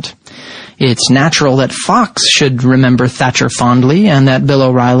 7.9%. It's natural that Fox should remember Thatcher fondly and that Bill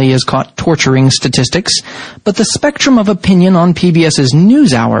O'Reilly is caught torturing statistics, but the spectrum of opinion on PBS's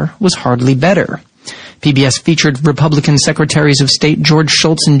NewsHour was hardly better. PBS featured Republican Secretaries of State George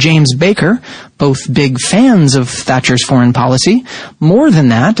Shultz and James Baker, both big fans of Thatcher's foreign policy. More than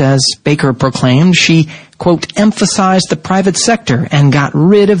that, as Baker proclaimed, she, quote, emphasized the private sector and got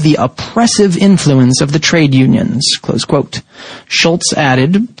rid of the oppressive influence of the trade unions, close quote. Shultz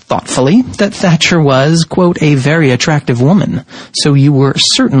added, thoughtfully, that Thatcher was, quote, a very attractive woman, so you were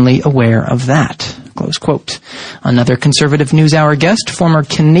certainly aware of that, close quote. Another conservative NewsHour guest, former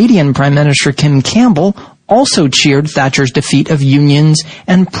Canadian Prime Minister Kim Campbell, also cheered Thatcher's defeat of unions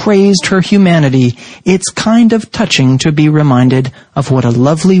and praised her humanity. It's kind of touching to be reminded of what a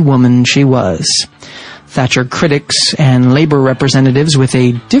lovely woman she was. Thatcher critics and labor representatives with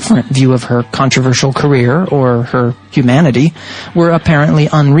a different view of her controversial career or her humanity were apparently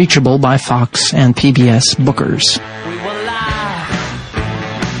unreachable by Fox and PBS bookers.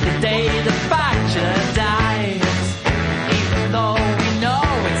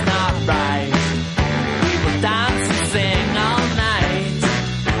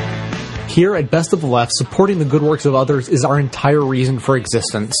 Here at Best of the Left, supporting the good works of others is our entire reason for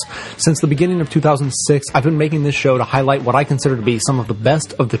existence. Since the beginning of 2006, I've been making this show to highlight what I consider to be some of the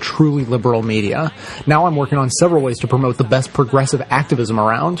best of the truly liberal media. Now I'm working on several ways to promote the best progressive activism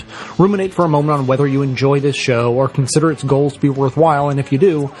around. Ruminate for a moment on whether you enjoy this show or consider its goals to be worthwhile, and if you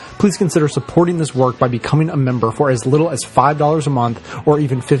do, please consider supporting this work by becoming a member for as little as $5 a month or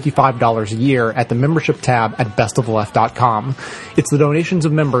even $55 a year at the membership tab at bestoftheleft.com. It's the donations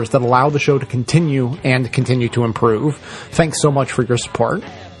of members that allow the show to continue and continue to improve. Thanks so much for your support.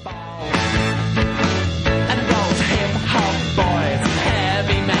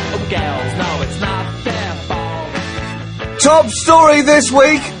 Top story this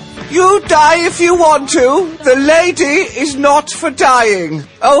week. You die if you want to. The lady is not for dying.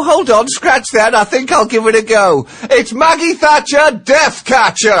 Oh, hold on, scratch that. I think I'll give it a go. It's Maggie Thatcher, Death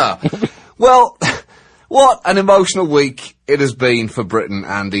Catcher. Well, what an emotional week it has been for Britain,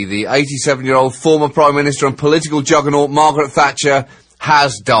 Andy. The 87-year-old former Prime Minister and political juggernaut Margaret Thatcher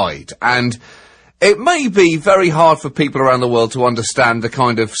has died. And it may be very hard for people around the world to understand the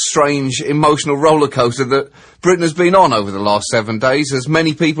kind of strange emotional roller coaster that Britain has been on over the last 7 days, as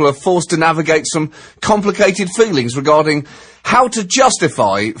many people are forced to navigate some complicated feelings regarding how to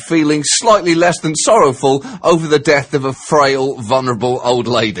justify feeling slightly less than sorrowful over the death of a frail, vulnerable old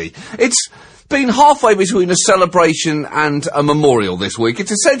lady. It's been halfway between a celebration and a memorial this week.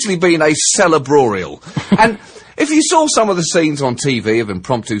 It's essentially been a celebrorial. And if you saw some of the scenes on TV of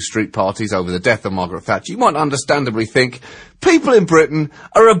impromptu street parties over the death of Margaret Thatcher, you might understandably think people in Britain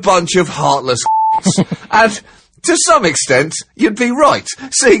are a bunch of heartless and to some extent, you'd be right.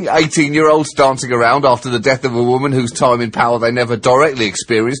 Seeing 18-year-olds dancing around after the death of a woman whose time in power they never directly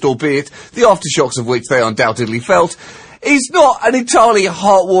experienced, albeit the aftershocks of which they undoubtedly felt, is not an entirely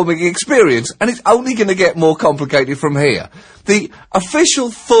heartwarming experience, and it's only going to get more complicated from here. The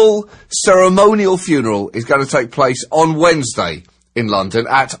official full ceremonial funeral is going to take place on Wednesday in London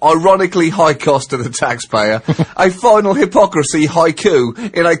at ironically high cost to the taxpayer, a final hypocrisy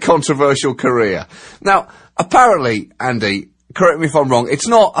haiku in a controversial career. Now, apparently, Andy, correct me if I'm wrong, it's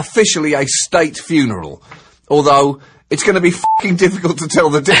not officially a state funeral, although it's going to be fucking difficult to tell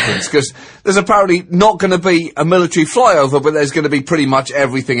the difference, because there's apparently not going to be a military flyover, but there's going to be pretty much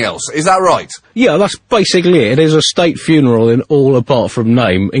everything else. Is that right? Yeah, that's basically it. It is a state funeral in all apart from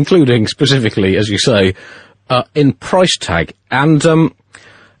name, including specifically, as you say, in price tag. And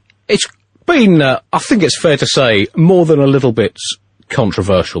it's been, I think it's fair to say, more than a little bit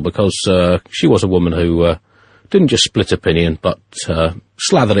controversial, because she was a woman who didn't just split opinion, but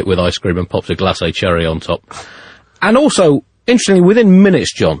slathered it with ice cream and popped a glacé cherry on top. And also, interestingly, within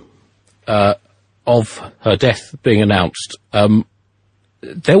minutes, John, of her death being announced,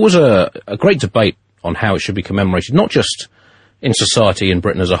 there was a great debate on how it should be commemorated, not just in society in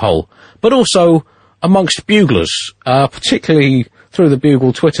Britain as a whole, but also amongst buglers, particularly through the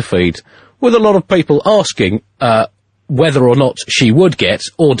Bugle Twitter feed, with a lot of people asking whether or not she would get,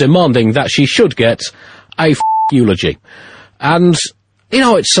 or demanding that she should get, a eulogy. And, you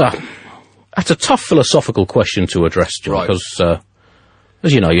know, that's a tough philosophical question to address, John, right, because,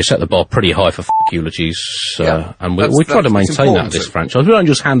 as you know, you set the bar pretty high for eulogies, and we try to maintain that in this franchise. We don't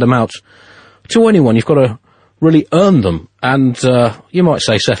just hand them out to anyone. You've got to really earned them. And you might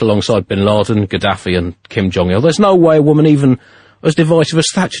say set alongside Bin Laden, Gaddafi and Kim Jong-il. There's no way a woman even as divisive as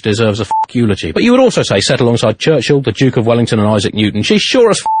Thatcher deserves a eulogy. But you would also say set alongside Churchill, the Duke of Wellington and Isaac Newton. She sure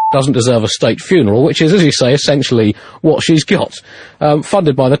as doesn't deserve a state funeral, which is, as you say, essentially what she's got.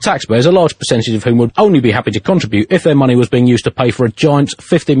 Funded by the taxpayers, a large percentage of whom would only be happy to contribute if their money was being used to pay for a giant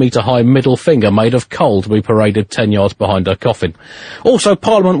 50-metre-high middle finger made of coal to be paraded 10 yards behind her coffin. Also,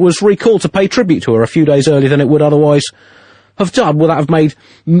 Parliament was recalled to pay tribute to her a few days earlier than it would otherwise have done. Will that have made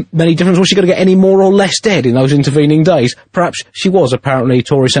many difference? Was she going to get any more or less dead in those intervening days? Perhaps she was. Apparently,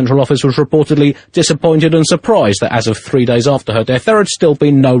 Tory Central Office was reportedly disappointed and surprised that as of 3 days after her death, there had still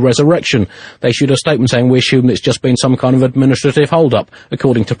been no resurrection. They issued a statement saying, we assume it's just been some kind of administrative hold-up.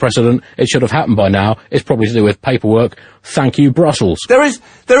 According to precedent, it should have happened by now. It's probably to do with paperwork. Thank you, Brussels. There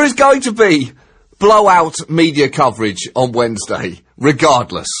is going to be blowout media coverage on Wednesday,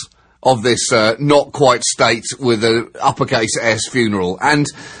 regardless of this not quite state with an uppercase S funeral. And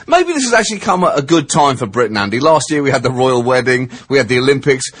maybe this has actually come at a good time for Britain, Andy. Last year we had the royal wedding, we had the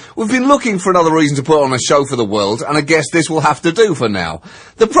Olympics. We've been looking for another reason to put on a show for the world, and I guess this will have to do for now.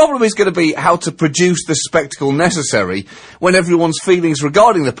 The problem is going to be how to produce the spectacle necessary when everyone's feelings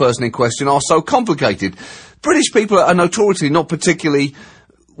regarding the person in question are so complicated. British people are notoriously not particularly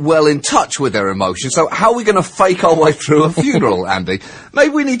well in touch with their emotions, so how are we going to fake our way through a funeral, Andy?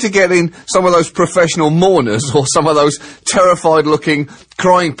 Maybe we need to get in some of those professional mourners or some of those terrified-looking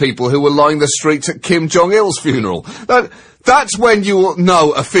crying people who were lining the streets at Kim Jong-il's funeral. That's when you will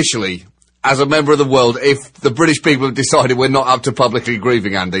know officially, as a member of the world, if the British people have decided we're not up to publicly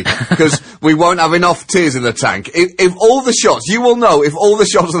grieving, Andy, because we won't have enough tears in the tank. If all the shots, you will know, if all the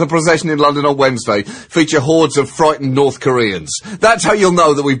shots of the procession in London on Wednesday feature hordes of frightened North Koreans, that's how you'll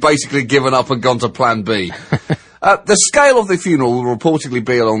know that we've basically given up and gone to Plan B. The scale of the funeral will reportedly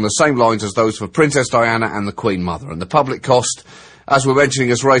be along the same lines as those for Princess Diana and the Queen Mother, and the public cost, as we're mentioning,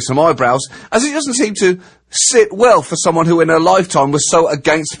 has raised some eyebrows, as it doesn't seem to sit well for someone who in her lifetime was so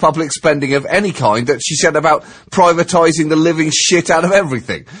against public spending of any kind that she said about privatising the living shit out of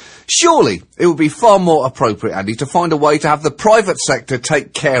everything. Surely it would be far more appropriate, Andy, to find a way to have the private sector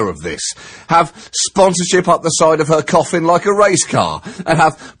take care of this. Have sponsorship up the side of her coffin like a race car, and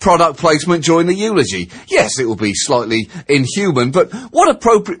have product placement during the eulogy. Yes, it will be slightly inhuman, but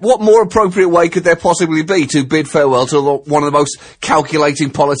what more appropriate way could there possibly be to bid farewell to one of the most calculating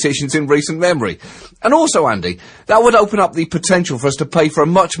politicians in recent memory? And also, Andy, that would open up the potential for us to pay for a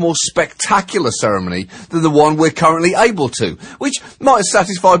much more spectacular ceremony than the one we're currently able to, which might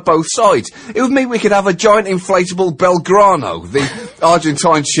satisfy both sides. It would mean we could have a giant inflatable Belgrano, the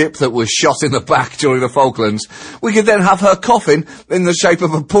Argentine ship that was shot in the back during the Falklands. We could then have her coffin in the shape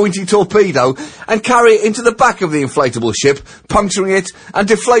of a pointy torpedo and carry it into the back of the inflatable ship, puncturing it and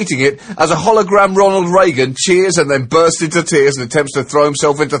deflating it as a hologram Ronald Reagan cheers and then bursts into tears and attempts to throw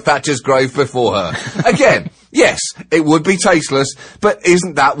himself into Thatcher's grave before her. Again, yes, it would be tasteless, but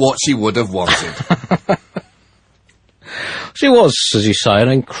isn't that what she would have wanted? She was, as you say, an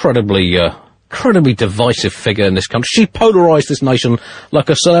incredibly divisive figure in this country. She polarised this nation like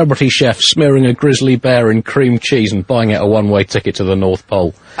a celebrity chef smearing a grizzly bear in cream cheese and buying it a one-way ticket to the North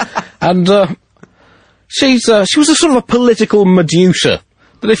Pole. And she was a sort of a political Medusa.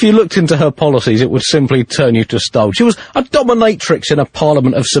 But if you looked into her policies, it would simply turn you to stone. She was a dominatrix in a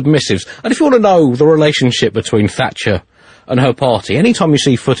parliament of submissives. And if you want to know the relationship between Thatcher and her party, anytime you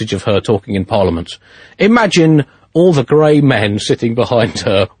see footage of her talking in parliament, imagine all the grey men sitting behind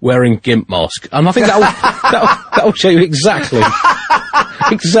her wearing gimp masks. And I think that will show you exactly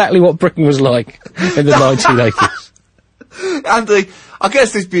what Britain was like in the 1980s. Andy, I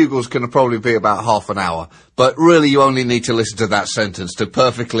guess this bugle's going to probably be about half an hour, but really you only need to listen to that sentence to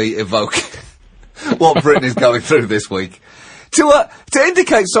perfectly evoke what Britain is going through this week. To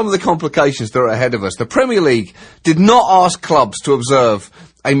indicate some of the complications that are ahead of us, the Premier League did not ask clubs to observe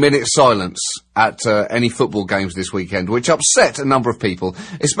a minute's silence at any football games this weekend, which upset a number of people,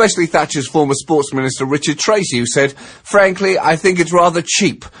 especially Thatcher's former sports minister Richard Tracy, who said, frankly, I think it's rather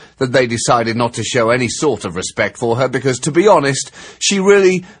cheap that they decided not to show any sort of respect for her, because, to be honest, she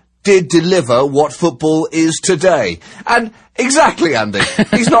really did deliver what football is today. And exactly, Andy.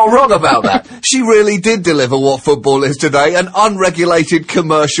 He's not wrong about that. She really did deliver what football is today, an unregulated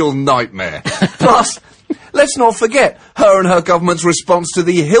commercial nightmare. Plus, let's not forget her and her government's response to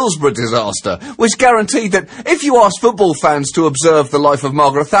the Hillsborough disaster, which guaranteed that if you asked football fans to observe the life of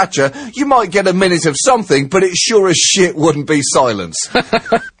Margaret Thatcher, you might get a minute of something, but it sure as shit wouldn't be silence.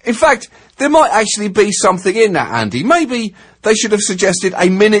 In fact, there might actually be something in that, Andy. Maybe they should have suggested a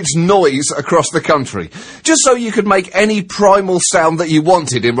minute's noise across the country, just so you could make any primal sound that you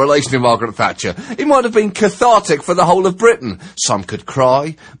wanted in relation to Margaret Thatcher. It might have been cathartic for the whole of Britain. Some could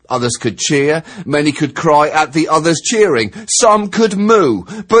cry, others could cheer, many could cry at the others cheering, some could moo,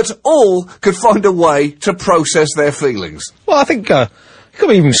 but all could find a way to process their feelings. Well, I think it could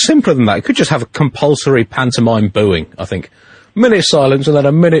be even simpler than that. It could just have a compulsory pantomime booing, I think. Minute silence and then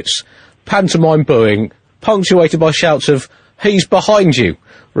a minute's pantomime booing, punctuated by shouts of, "He's behind you,"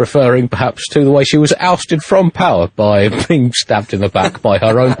 referring perhaps to the way she was ousted from power by being stabbed in the back by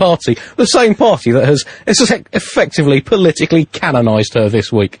her own party, the same party that has effectively politically canonised her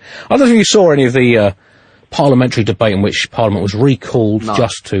this week. I don't know if you saw any of the parliamentary debate in which Parliament was recalled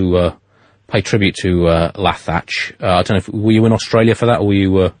just to pay tribute to Thatch. I don't know if were you in Australia for that, or were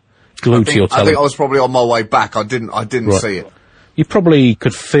you glued to your television? I think I was probably on my way back. I didn't see it. You probably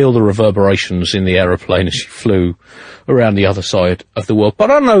could feel the reverberations in the aeroplane as she flew around the other side of the world. But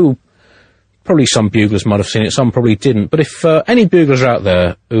I don't know, probably some buglers might have seen it, some probably didn't. But if any buglers out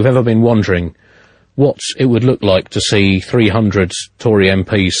there who've ever been wondering what it would look like to see 300 Tory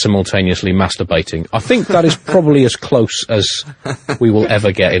MPs simultaneously masturbating, I think that is probably as close as we will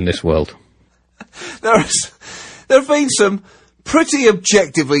ever get in this world. There have been some pretty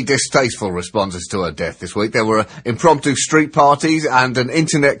objectively distasteful responses to her death this week. There were impromptu street parties and an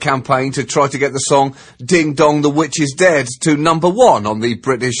internet campaign to try to get the song Ding Dong, the Witch is Dead to #1 on the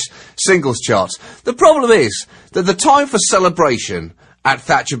British singles charts. The problem is that the time for celebration at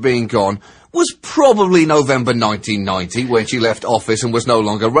Thatcher being gone was probably November 1990, when she left office and was no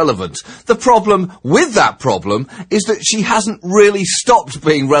longer relevant. The problem with that problem is that she hasn't really stopped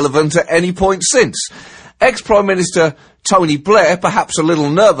being relevant at any point since. Ex-Prime Minister Tony Blair, perhaps a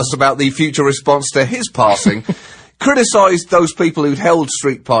little nervous about the future response to his passing, criticised those people who'd held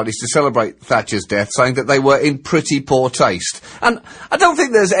street parties to celebrate Thatcher's death, saying that they were in pretty poor taste. And I don't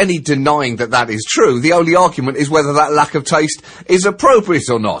think there's any denying that that is true. The only argument is whether that lack of taste is appropriate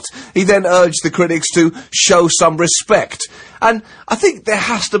or not. He then urged the critics to show some respect. And I think there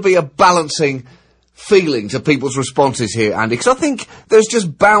has to be a balancing feeling to people's responses here, Andy, because I think there's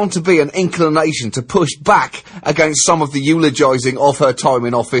just bound to be an inclination to push back against some of the eulogising of her time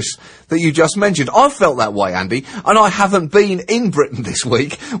in office that you just mentioned. I've felt that way, Andy, and I haven't been in Britain this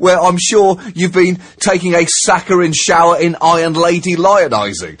week, where I'm sure you've been taking a saccharine shower in Iron Lady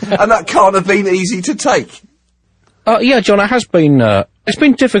lionising, and that can't have been easy to take. Yeah, John, it has been, it's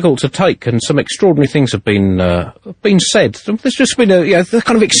been difficult to take, and some extraordinary things have been said. There's just been the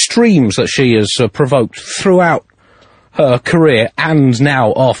kind of extremes that she has provoked throughout her career, and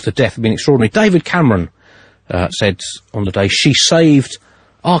now after death have been extraordinary. David Cameron said on the day, "She saved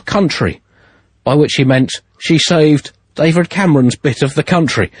our country," by which he meant she saved David Cameron's bit of the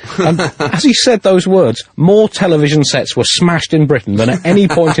country. And as he said those words, more television sets were smashed in Britain than at any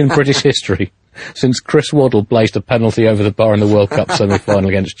point in British history since Chris Waddle blazed a penalty over the bar in the World Cup semi-final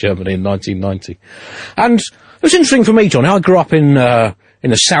against Germany in 1990. And it was interesting for me, John. I grew up in the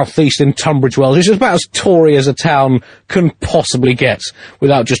southeast in Tunbridge Wells, which is about as Tory as a town can possibly get,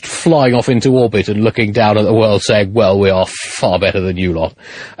 without just flying off into orbit and looking down at the world saying, well, we are far better than you lot.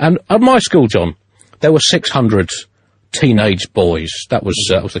 And at my school, John, there were 600 teenage boys. That was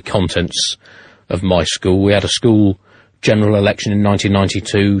the contents of my school. We had a school general election in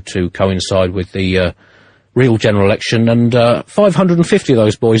 1992 to coincide with the real general election, and 550 of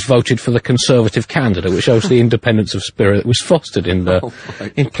those boys voted for the Conservative candidate, which shows the independence of spirit that was fostered in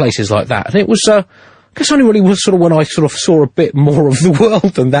in places like that. And it was, I guess, only really was sort of when I sort of saw a bit more of the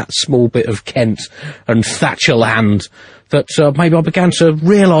world than that small bit of Kent and Thatcherland that maybe I began to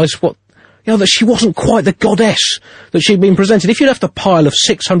realise what. That she wasn't quite the goddess that she'd been presented. If you left a pile of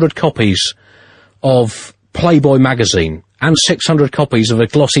 600 copies of Playboy magazine and 600 copies of a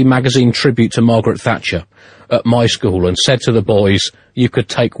glossy magazine tribute to Margaret Thatcher at my school and said to the boys, you could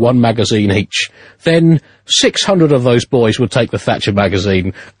take one magazine each, then 600 of those boys would take the Thatcher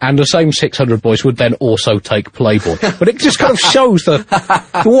magazine, and the same 600 boys would then also take Playboy. But it just kind of shows the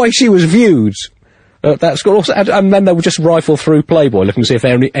way she was viewed. That school also, and then they would just rifle through Playboy looking to see if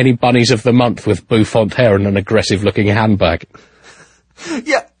there are any bunnies of the month with bouffant hair and an aggressive-looking handbag.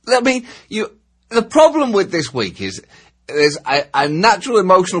 Yeah, I mean, the problem with this week is there's a natural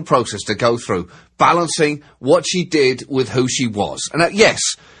emotional process to go through, balancing what she did with who she was. And yes,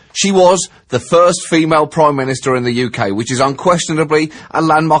 she was the first female Prime Minister in the UK, which is unquestionably a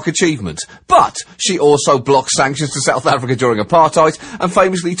landmark achievement. But she also blocked sanctions to South Africa during apartheid and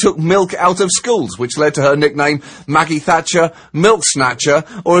famously took milk out of schools, which led to her nickname Maggie Thatcher, Milk Snatcher,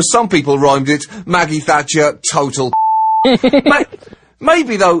 or as some people rhymed it, Maggie Thatcher, Total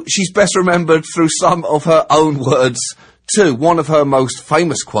Maybe, though, she's best remembered through some of her own words, too. One of her most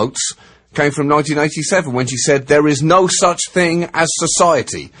famous quotes came from 1987 when she said, "There is no such thing as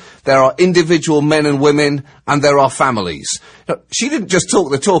society. There are individual men and women, and there are families." Now, she didn't just talk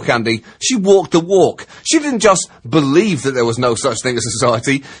the talk, Andy. She walked the walk. She didn't just believe that there was no such thing as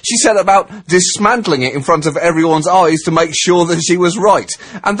society. She set about dismantling it in front of everyone's eyes to make sure that she was right.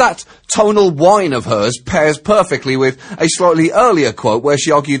 And that tonal whine of hers pairs perfectly with a slightly earlier quote where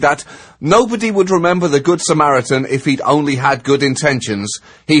she argued that nobody would remember the Good Samaritan if he'd only had good intentions.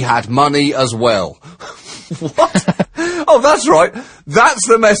 He had money as well. What? Oh, that's right. That's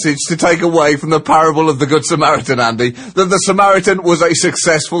the message to take away from the parable of the Good Samaritan, Andy. That the Samaritan was a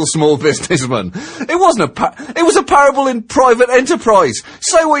successful small businessman. It wasn't it was a parable in private enterprise.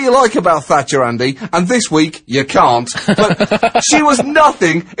 Say what you like about Thatcher, Andy, and this week you can't. But she was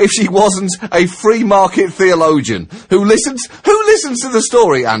nothing if she wasn't a free market theologian who listens to the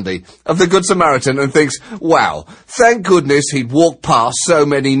story, Andy, of the Good Samaritan and thinks, wow, thank goodness he'd walked past so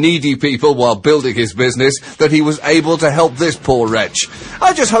many needy people while building his business that he was able to help this poor wretch.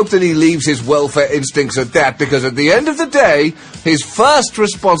 I just hope that he leaves his welfare instincts at that, because at the end of the day, his first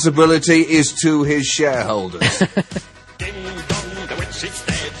responsibility is to his shareholders. Ding dong, the witch is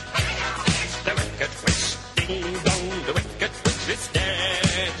dead. The wicked witch. Ding dong, the wicked witch is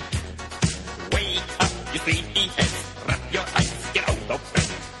dead. Wake up, you sleepy heads. Wrap your eyes, get out of bed.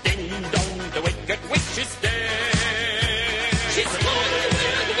 Ding dong, the wicked witch is dead. She's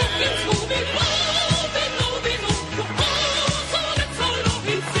moving, moving, moving, oh, so let's all of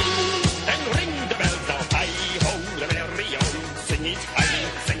him sing. And ring the bells of hi-ho, the merry-o. Sing it high,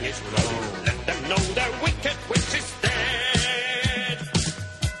 sing it low. Let them know the wicked witch is dead.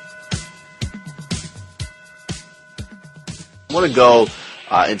 I want to go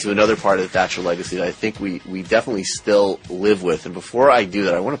into another part of the Thatcher legacy that I think we definitely still live with. And before I do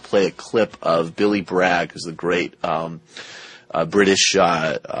that, I want to play a clip of Billy Bragg, who's the great British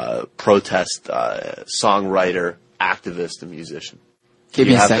protest songwriter, activist, and musician. Give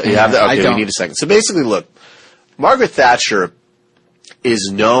me a second. Okay, we need a second. So basically, look, Margaret Thatcher is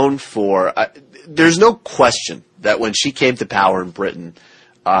known for... there's no question that when she came to power in Britain,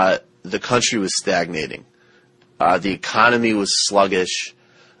 the country was stagnating. The economy was sluggish.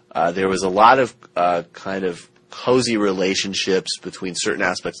 There was a lot of kind of cozy relationships between certain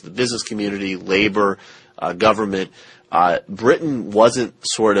aspects of the business community, labor, government. Britain wasn't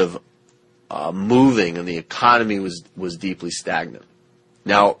sort of moving, and the economy was deeply stagnant.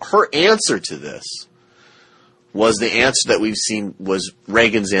 Now, her answer to this was the answer that we've seen was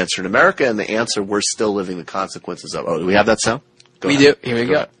Reagan's answer in America, and the answer we're still living the consequences of. Oh, do we have that sound? We do. Here we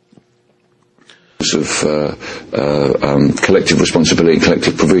go. Of collective responsibility,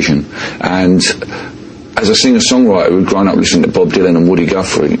 collective provision, and as a singer-songwriter who'd grown up listening to Bob Dylan and Woody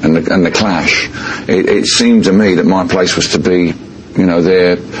Guthrie and the Clash, it seemed to me that my place was to be, you know,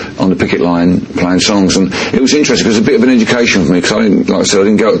 there on the picket line playing songs. And it was interesting because it was a bit of an education for me, because I didn't, like I said, I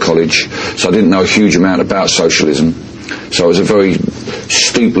didn't go to college, so I didn't know a huge amount about socialism. So it was a very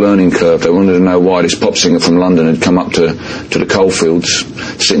steep learning curve. They wanted to know why this pop singer from London had come up to the coalfields,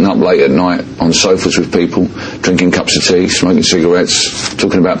 sitting up late at night on sofas with people, drinking cups of tea, smoking cigarettes,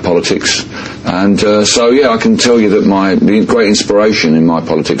 talking about politics. And so, yeah, I can tell you that the great inspiration in my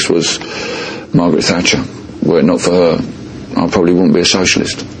politics was Margaret Thatcher. Were it not for her, I probably wouldn't be a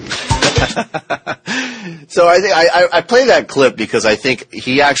socialist. So I think I play that clip because I think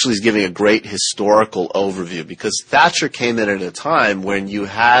he actually is giving a great historical overview, because Thatcher came in at a time when you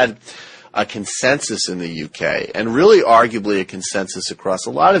had a consensus in the UK, and really arguably a consensus across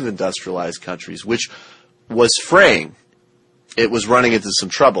a lot of industrialized countries, which was fraying. It was running into some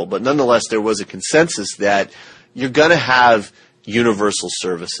trouble, but nonetheless there was a consensus that you're going to have universal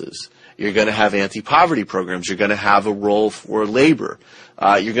services. You're going to have anti-poverty programs. You're going to have a role for labor.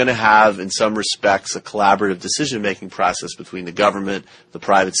 You're going to have, in some respects, a collaborative decision-making process between the government, the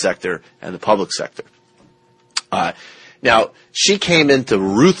private sector, and the public sector. Now, she came in to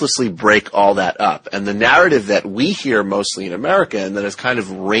ruthlessly break all that up. And the narrative that we hear mostly in America, and that has kind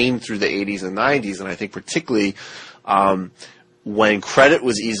of reigned through the 80s and 90s, and I think particularly when credit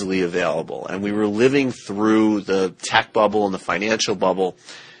was easily available, and we were living through the tech bubble and the financial bubble,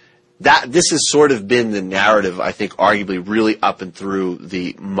 this has sort of been the narrative, I think, arguably really up and through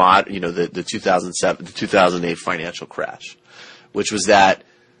the 2007, the 2008 financial crash, which was that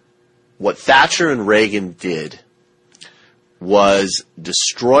what Thatcher and Reagan did was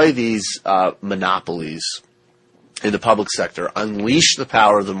destroy these monopolies in the public sector, unleash the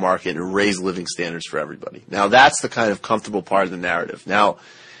power of the market, and raise living standards for everybody. Now, that's the kind of comfortable part of the narrative. Now,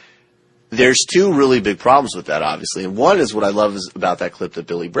 there's two really big problems with that, obviously. And one is what I love about that clip that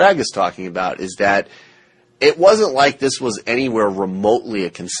Billy Bragg is talking about, is that it wasn't like this was anywhere remotely a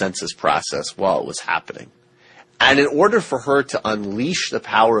consensus process while it was happening. And in order for her to unleash the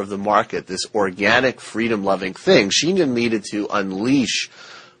power of the market, this organic, freedom-loving thing, she needed to unleash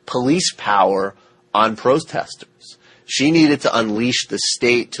police power on protesters. She needed to unleash the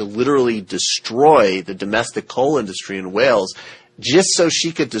state to literally destroy the domestic coal industry in Wales just so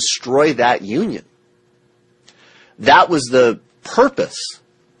she could destroy that union. That was the purpose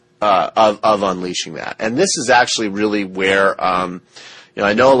of unleashing that. And this is actually really where,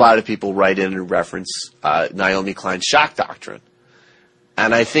 I know a lot of people write in and reference Naomi Klein's shock doctrine.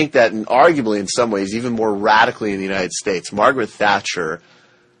 And I think that arguably in some ways, even more radically in the United States, Margaret Thatcher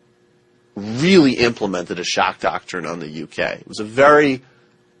really implemented a shock doctrine on the UK. It was a very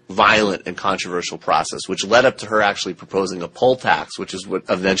violent and controversial process, which led up to her actually proposing a poll tax, which is what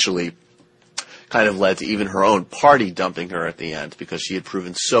eventually kind of led to even her own party dumping her at the end because she had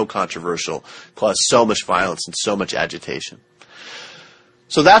proven so controversial, caused so much violence and so much agitation.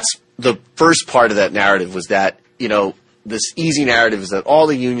 So that's the first part of that narrative, was that, this easy narrative is that all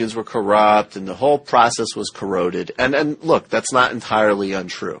the unions were corrupt and the whole process was corroded. And look, that's not entirely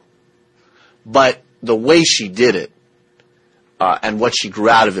untrue. But the way she did it, and what she grew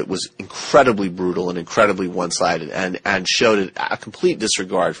out of it, was incredibly brutal and incredibly one-sided, and showed a complete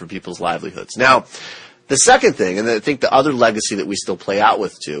disregard for people's livelihoods. Now, the second thing, and I think the other legacy that we still play out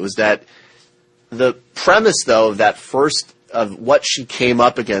with too, is that the premise, though, of that first, of what she came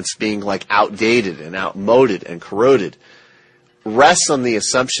up against being like outdated and outmoded and corroded, rests on the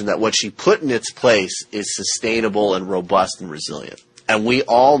assumption that what she put in its place is sustainable and robust and resilient. And we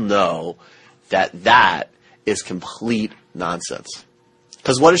all know that is complete nonsense.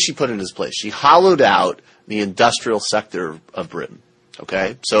 Because what does she put in its place? She hollowed out the industrial sector of Britain.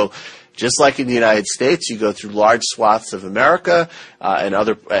 Okay? So just like in the United States, you go through large swaths of America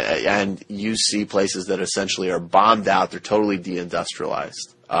and you see places that essentially are bombed out. They're totally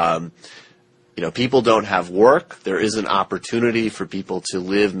deindustrialized. People don't have work. There isn't opportunity for people to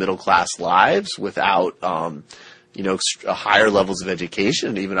live middle-class lives without, higher levels of education.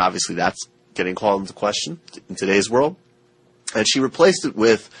 And even obviously that's getting called into question in today's world. And she replaced it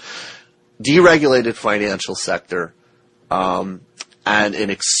with deregulated financial sector, and an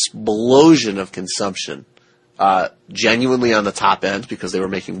explosion of consumption, genuinely on the top end because they were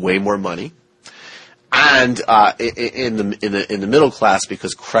making way more money, and in the middle class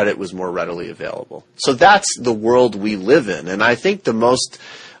because credit was more readily available. So that's the world we live in. And I think the most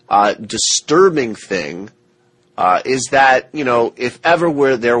disturbing thing is that, if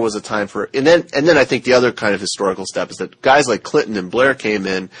ever there was a time for, and then I think the other kind of historical step is that guys like Clinton and Blair came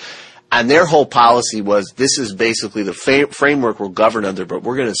in, and their whole policy was, this is basically the framework we'll govern under, but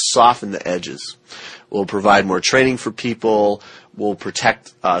we're going to soften the edges. We'll provide more training for people. We'll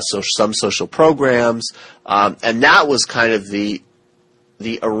protect some social programs, and that was kind of the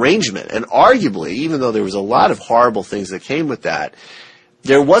arrangement. And arguably, even though there was a lot of horrible things that came with that,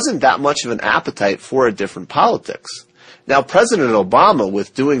 there wasn't that much of an appetite for a different politics. Now, President Obama,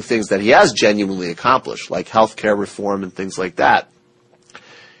 with doing things that he has genuinely accomplished, like healthcare reform and things like that,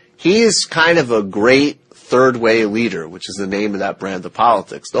 he is kind of a great third-way leader, which is the name of that brand of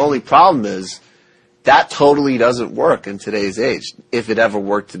politics. The only problem is that totally doesn't work in today's age, if it ever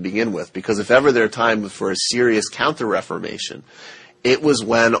worked to begin with. Because if ever there time for a serious counter-reformation, it was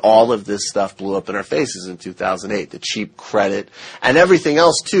when all of this stuff blew up in our faces in 2008, the cheap credit and everything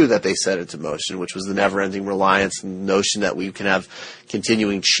else, too, that they set into motion, which was the never-ending reliance and the notion that we can have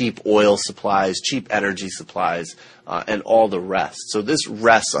continuing cheap oil supplies, cheap energy supplies, and all the rest. So this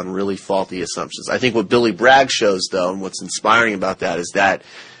rests on really faulty assumptions. I think what Billy Bragg shows, though, and what's inspiring about that is that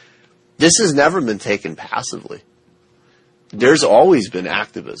this has never been taken passively. There's always been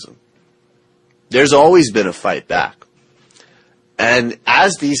activism. There's always been a fight back. And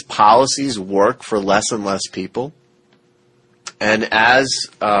as these policies work for less and less people, and as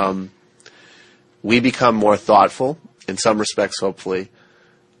we become more thoughtful, in some respects, hopefully,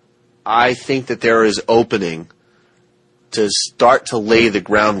 I think that there is opening to start to lay the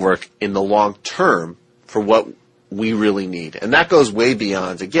groundwork in the long term for what we really need. And that goes way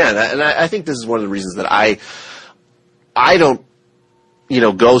beyond, again, and I think this is one of the reasons that I don't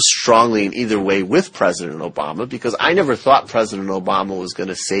go strongly in either way with President Obama, because I never thought President Obama was going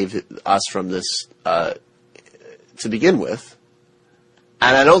to save us from this to begin with.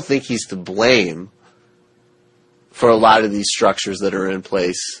 And I don't think he's to blame for a lot of these structures that are in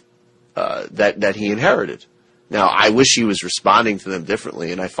place that he inherited. Now, I wish he was responding to them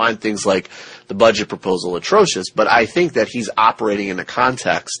differently, and I find things like the budget proposal atrocious, but I think that he's operating in a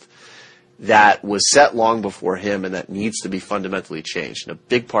context that was set long before him and that needs to be fundamentally changed. And a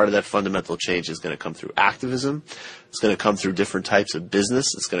big part of that fundamental change is going to come through activism. It's going to come through different types of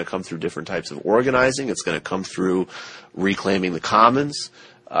business. It's going to come through different types of organizing. It's going to come through reclaiming the commons,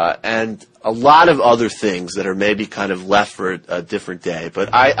 and a lot of other things that are maybe kind of left for a different day. But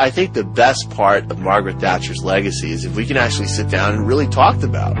I think the best part of Margaret Thatcher's legacy is if we can actually sit down and really talk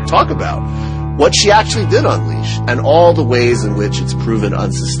about what she actually did unleash and all the ways in which it's proven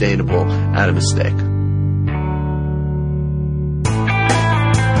unsustainable and a mistake.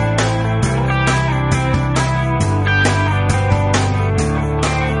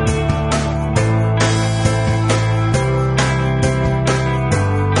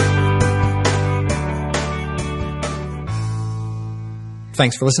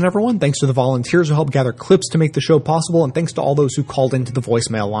 Thanks for listening, everyone. Thanks to the volunteers who helped gather clips to make the show possible, and thanks to all those who called into the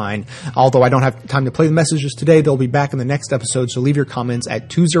voicemail line. Although I don't have time to play the messages today, they'll be back in the next episode, so leave your comments at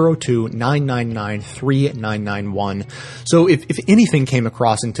 202-999-3991. So if anything came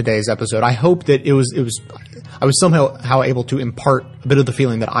across in today's episode, I hope that I was somehow able to impart a bit of the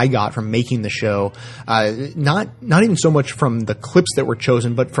feeling that I got from making the show. Not even so much from the clips that were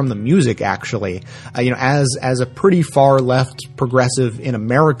chosen, but from the music, actually. As a pretty far left progressive in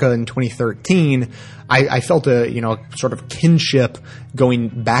America in 2013, I felt a sort of kinship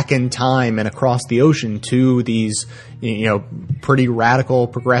going back in time and across the ocean to these pretty radical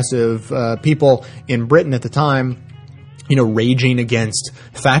progressive people in Britain at the time, raging against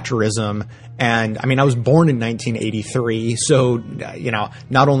Thatcherism. And I mean, I was born in 1983, so,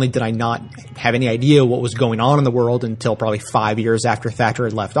 not only did I not have any idea what was going on in the world until probably 5 years after Thatcher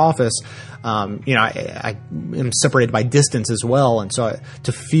had left office, I am separated by distance as well. And so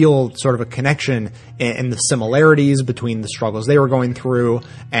to feel sort of a connection in the similarities between the struggles they were going through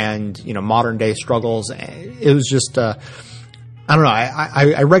and, modern day struggles, it was just, I don't know.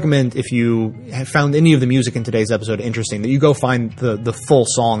 I recommend, if you have found any of the music in today's episode interesting, that you go find the full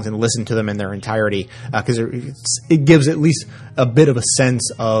songs and listen to them in their entirety, because it gives at least a bit of a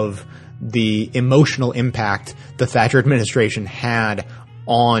sense of the emotional impact the Thatcher administration had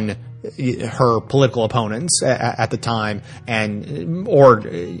on her political opponents at the time, or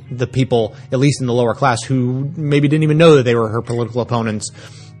the people, at least in the lower class, who maybe didn't even know that they were her political opponents,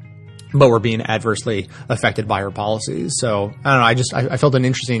 but were being adversely affected by her policies. So, I don't know, I felt an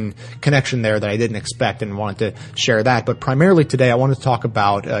interesting connection there that I didn't expect and wanted to share that. But primarily today, I wanted to talk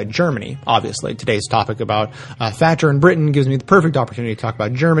about Germany. Obviously, today's topic about Thatcher and Britain gives me the perfect opportunity to talk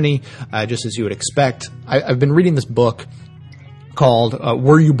about Germany, just as you would expect. I've been reading this book called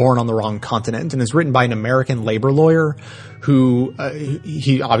Were You Born on the Wrong Continent? And it's written by an American labor lawyer who,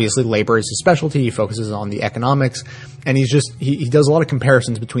 he obviously, labor is his specialty. He focuses on the economics, and he does a lot of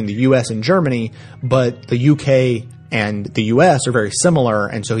comparisons between the U.S. and Germany, but the UK and the U.S. are very similar,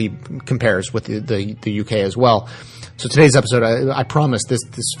 and so he compares with the UK as well. So today's episode, I promise this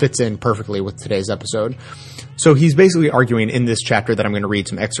fits in perfectly with today's episode. So he's basically arguing in this chapter that I'm going to read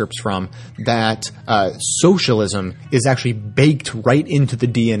some excerpts from that socialism is actually baked right into the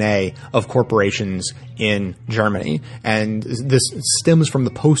DNA of corporations in Germany. And this stems from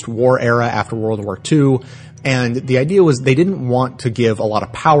the post-war era after World War II. And the idea was they didn't want to give a lot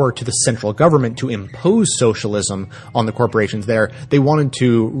of power to the central government to impose socialism on the corporations there. They wanted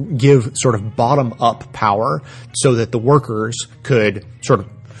to give sort of bottom-up power so that the workers could sort of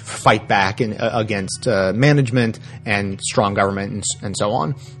fight back against management and strong government and so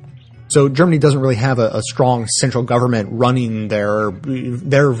on. So Germany doesn't really have a strong central government running their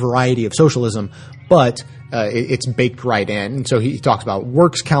variety of socialism, but it's baked right in. And so he talks about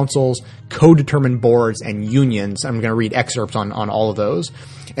works councils, co-determined boards, and unions. I'm going to read excerpts on all of those.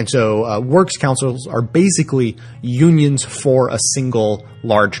 And so works councils are basically unions for a single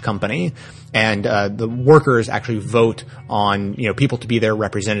large company. And the workers actually vote on people to be their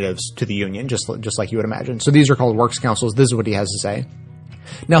representatives to the union, just like you would imagine. So these are called works councils. This is what he has to say.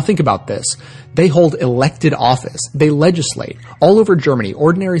 Now think about this. They hold elected office. They legislate. All over Germany,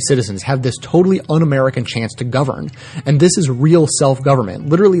 ordinary citizens have this totally un-American chance to govern. And this is real self-government,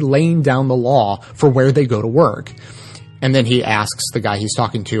 literally laying down the law for where they go to work. And then he asks the guy he's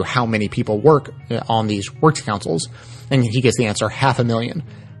talking to how many people work on these works councils. And he gets the answer, 500,000.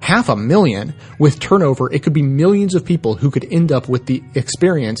 500,000 with turnover, it could be millions of people who could end up with the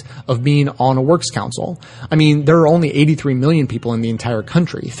experience of being on a works council. I mean, there are only 83 million people in the entire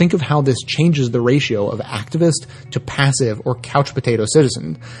country. Think of how this changes the ratio of activist to passive or couch potato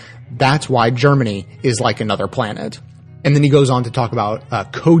citizen. That's why Germany is like another planet. And then he goes on to talk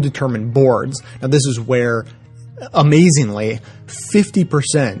about co-determined boards. Now this is where, amazingly,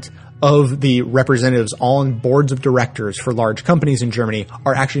 50% of the representatives on boards of directors for large companies in Germany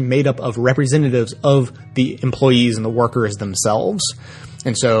are actually made up of representatives of the employees and the workers themselves.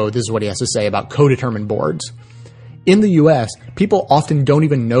 And so this is what he has to say about co-determined boards. In the U.S., people often don't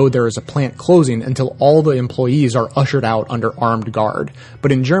even know there is a plant closing until all the employees are ushered out under armed guard.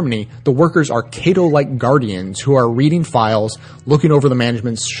 But in Germany, the workers are Cato-like guardians who are reading files, looking over the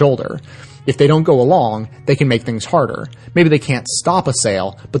management's shoulder. If they don't go along, they can make things harder. Maybe they can't stop a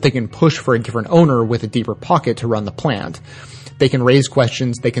sale, but they can push for a different owner with a deeper pocket to run the plant. They can raise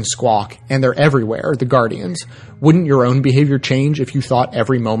questions, they can squawk, and they're everywhere, the guardians. Wouldn't your own behavior change if you thought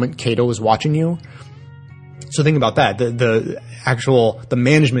every moment Cato was watching you? So think about that. The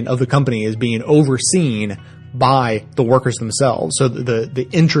management of the company is being overseen by the workers themselves. So the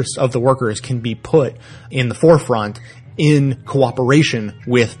interests of the workers can be put in the forefront in cooperation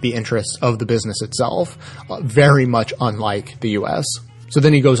with the interests of the business itself, very much unlike the U.S. So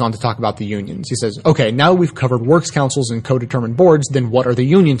then he goes on to talk about the unions. He says, okay, now we've covered works councils and co-determined boards, then what are the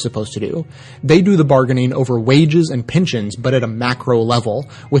unions supposed to do? They do the bargaining over wages and pensions, but at a macro level,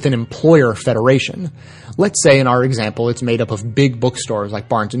 with an employer federation. Let's say in our example, it's made up of big bookstores like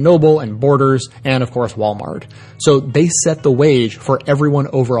Barnes & Noble and Borders and, of course, Walmart. So they set the wage for everyone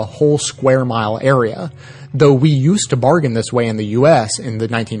over a whole square mile area. Though we used to bargain this way in the U.S. in the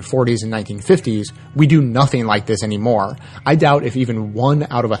 1940s and 1950s, we do nothing like this anymore. I doubt if even 1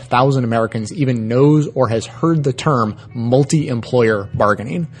 out of 1,000 Americans even knows or has heard the term multi-employer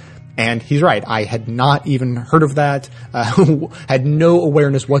bargaining. And he's right. I had not even heard of that, had no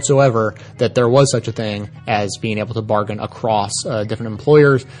awareness whatsoever that there was such a thing as being able to bargain across different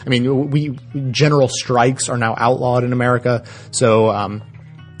employers. I mean, general strikes are now outlawed in America, so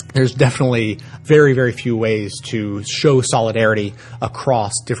there's definitely very, very few ways to show solidarity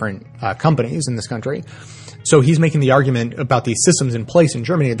across different companies in this country. So he's making the argument about these systems in place in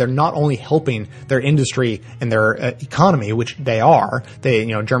Germany. They're not only helping their industry and their economy, which they are.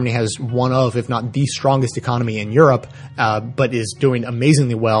 Germany has one of, if not the strongest economy in Europe, but is doing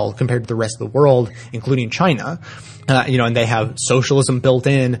amazingly well compared to the rest of the world, including China. And they have socialism built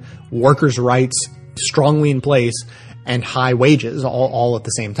in, workers' rights strongly in place, and high wages all at the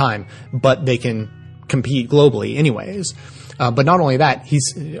same time, but they can compete globally anyways. But not only that,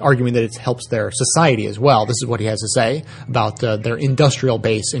 he's arguing that it helps their society as well. This is what he has to say about their industrial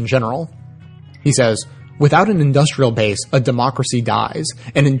base in general. He says, without an industrial base, a democracy dies.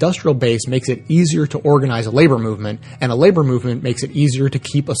 An industrial base makes it easier to organize a labor movement, and a labor movement makes it easier to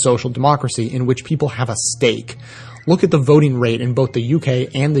keep a social democracy in which people have a stake. Look at the voting rate in both the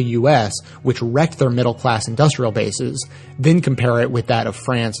UK and the US, which wrecked their middle-class industrial bases, then compare it with that of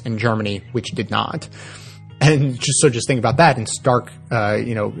France and Germany, which did not. And just think about that in stark,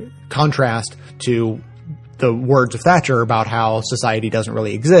 contrast to the words of Thatcher about how society doesn't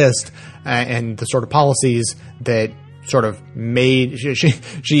really exist, and the sort of policies that sort of made,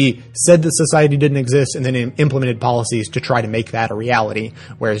 she said that society didn't exist and then implemented policies to try to make that a reality,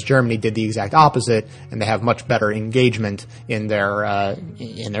 whereas Germany did the exact opposite, and they have much better engagement in their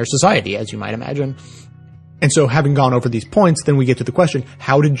society, as you might imagine. And so having gone over these points, then we get to the question,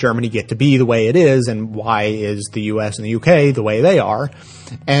 how did Germany get to be the way it is, and why is the US and the UK the way they are?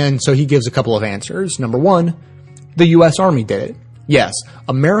 And so he gives a couple of answers. Number one, the US Army did it. Yes,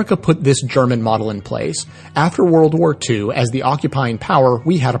 America put this German model in place. After World War II, as the occupying power,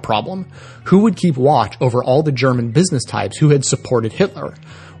 we had a problem. Who would keep watch over all the German business types who had supported Hitler?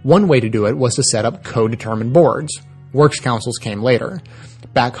 One way to do it was to set up co-determined boards. Works councils came later.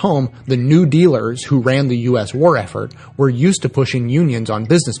 Back home, the New Dealers who ran the U.S. war effort were used to pushing unions on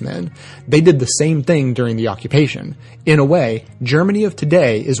businessmen. They did the same thing during the occupation. In a way, Germany of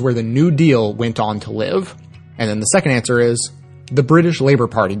today is where the New Deal went on to live. And then the second answer is, the British Labour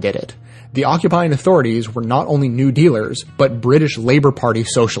Party did it. The occupying authorities were not only New Dealers, but British Labour Party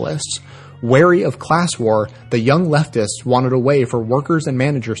socialists. Wary of class war, the young leftists wanted a way for workers and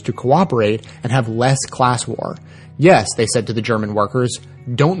managers to cooperate and have less class war. Yes, they said to the German workers,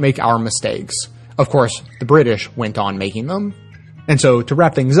 don't make our mistakes. Of course, the British went on making them. And so, to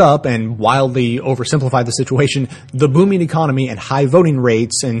wrap things up and wildly oversimplify the situation, the booming economy and high voting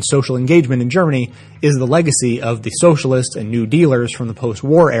rates and social engagement in Germany is the legacy of the socialists and New Dealers from the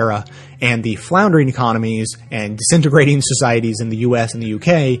post-war era, and the floundering economies and disintegrating societies in the US and the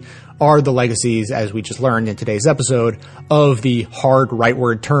UK are the legacies, as we just learned in today's episode, of the hard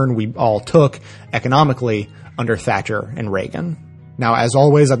rightward turn we all took economically under Thatcher and Reagan. Now, as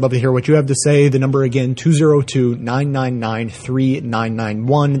always, I'd love to hear what you have to say. The number again,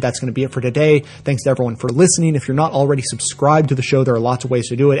 202-999-3991. That's going to be it for today. Thanks to everyone for listening. If you're not already subscribed to the show, there are lots of ways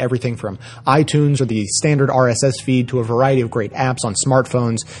to do it. Everything from iTunes or the standard RSS feed to a variety of great apps on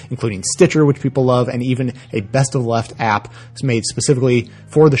smartphones, including Stitcher, which people love, and even a Best of the Left app made specifically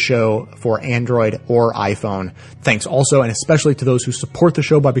for the show for Android or iPhone. Thanks also and especially to those who support the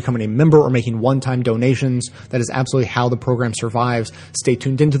show by becoming a member or making one-time donations. That is absolutely how the program survives. Stay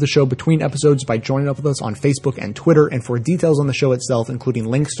tuned into the show between episodes by joining up with us on Facebook and Twitter. And for details on the show itself, including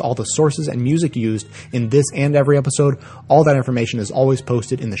links to all the sources and music used in this and every episode, all that information is always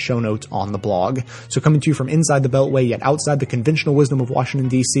posted in the show notes on the blog. So coming to you from inside the Beltway, yet outside the conventional wisdom of Washington,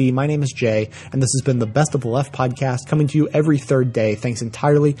 D.C., my name is Jay, and this has been the Best of the Left podcast, coming to you every third day, thanks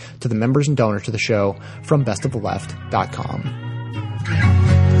entirely to the members and donors to the show from bestoftheleft.com.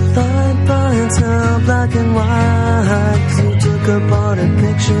 Fine lines now black and white, 'cause you took apart a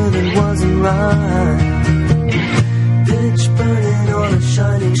picture that wasn't right. Pitch burning on a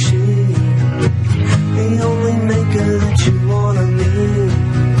shining sheet, the only maker that you wanna meet.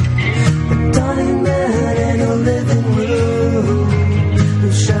 A dying man in a living room,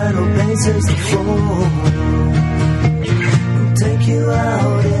 whose shadow paces the floor.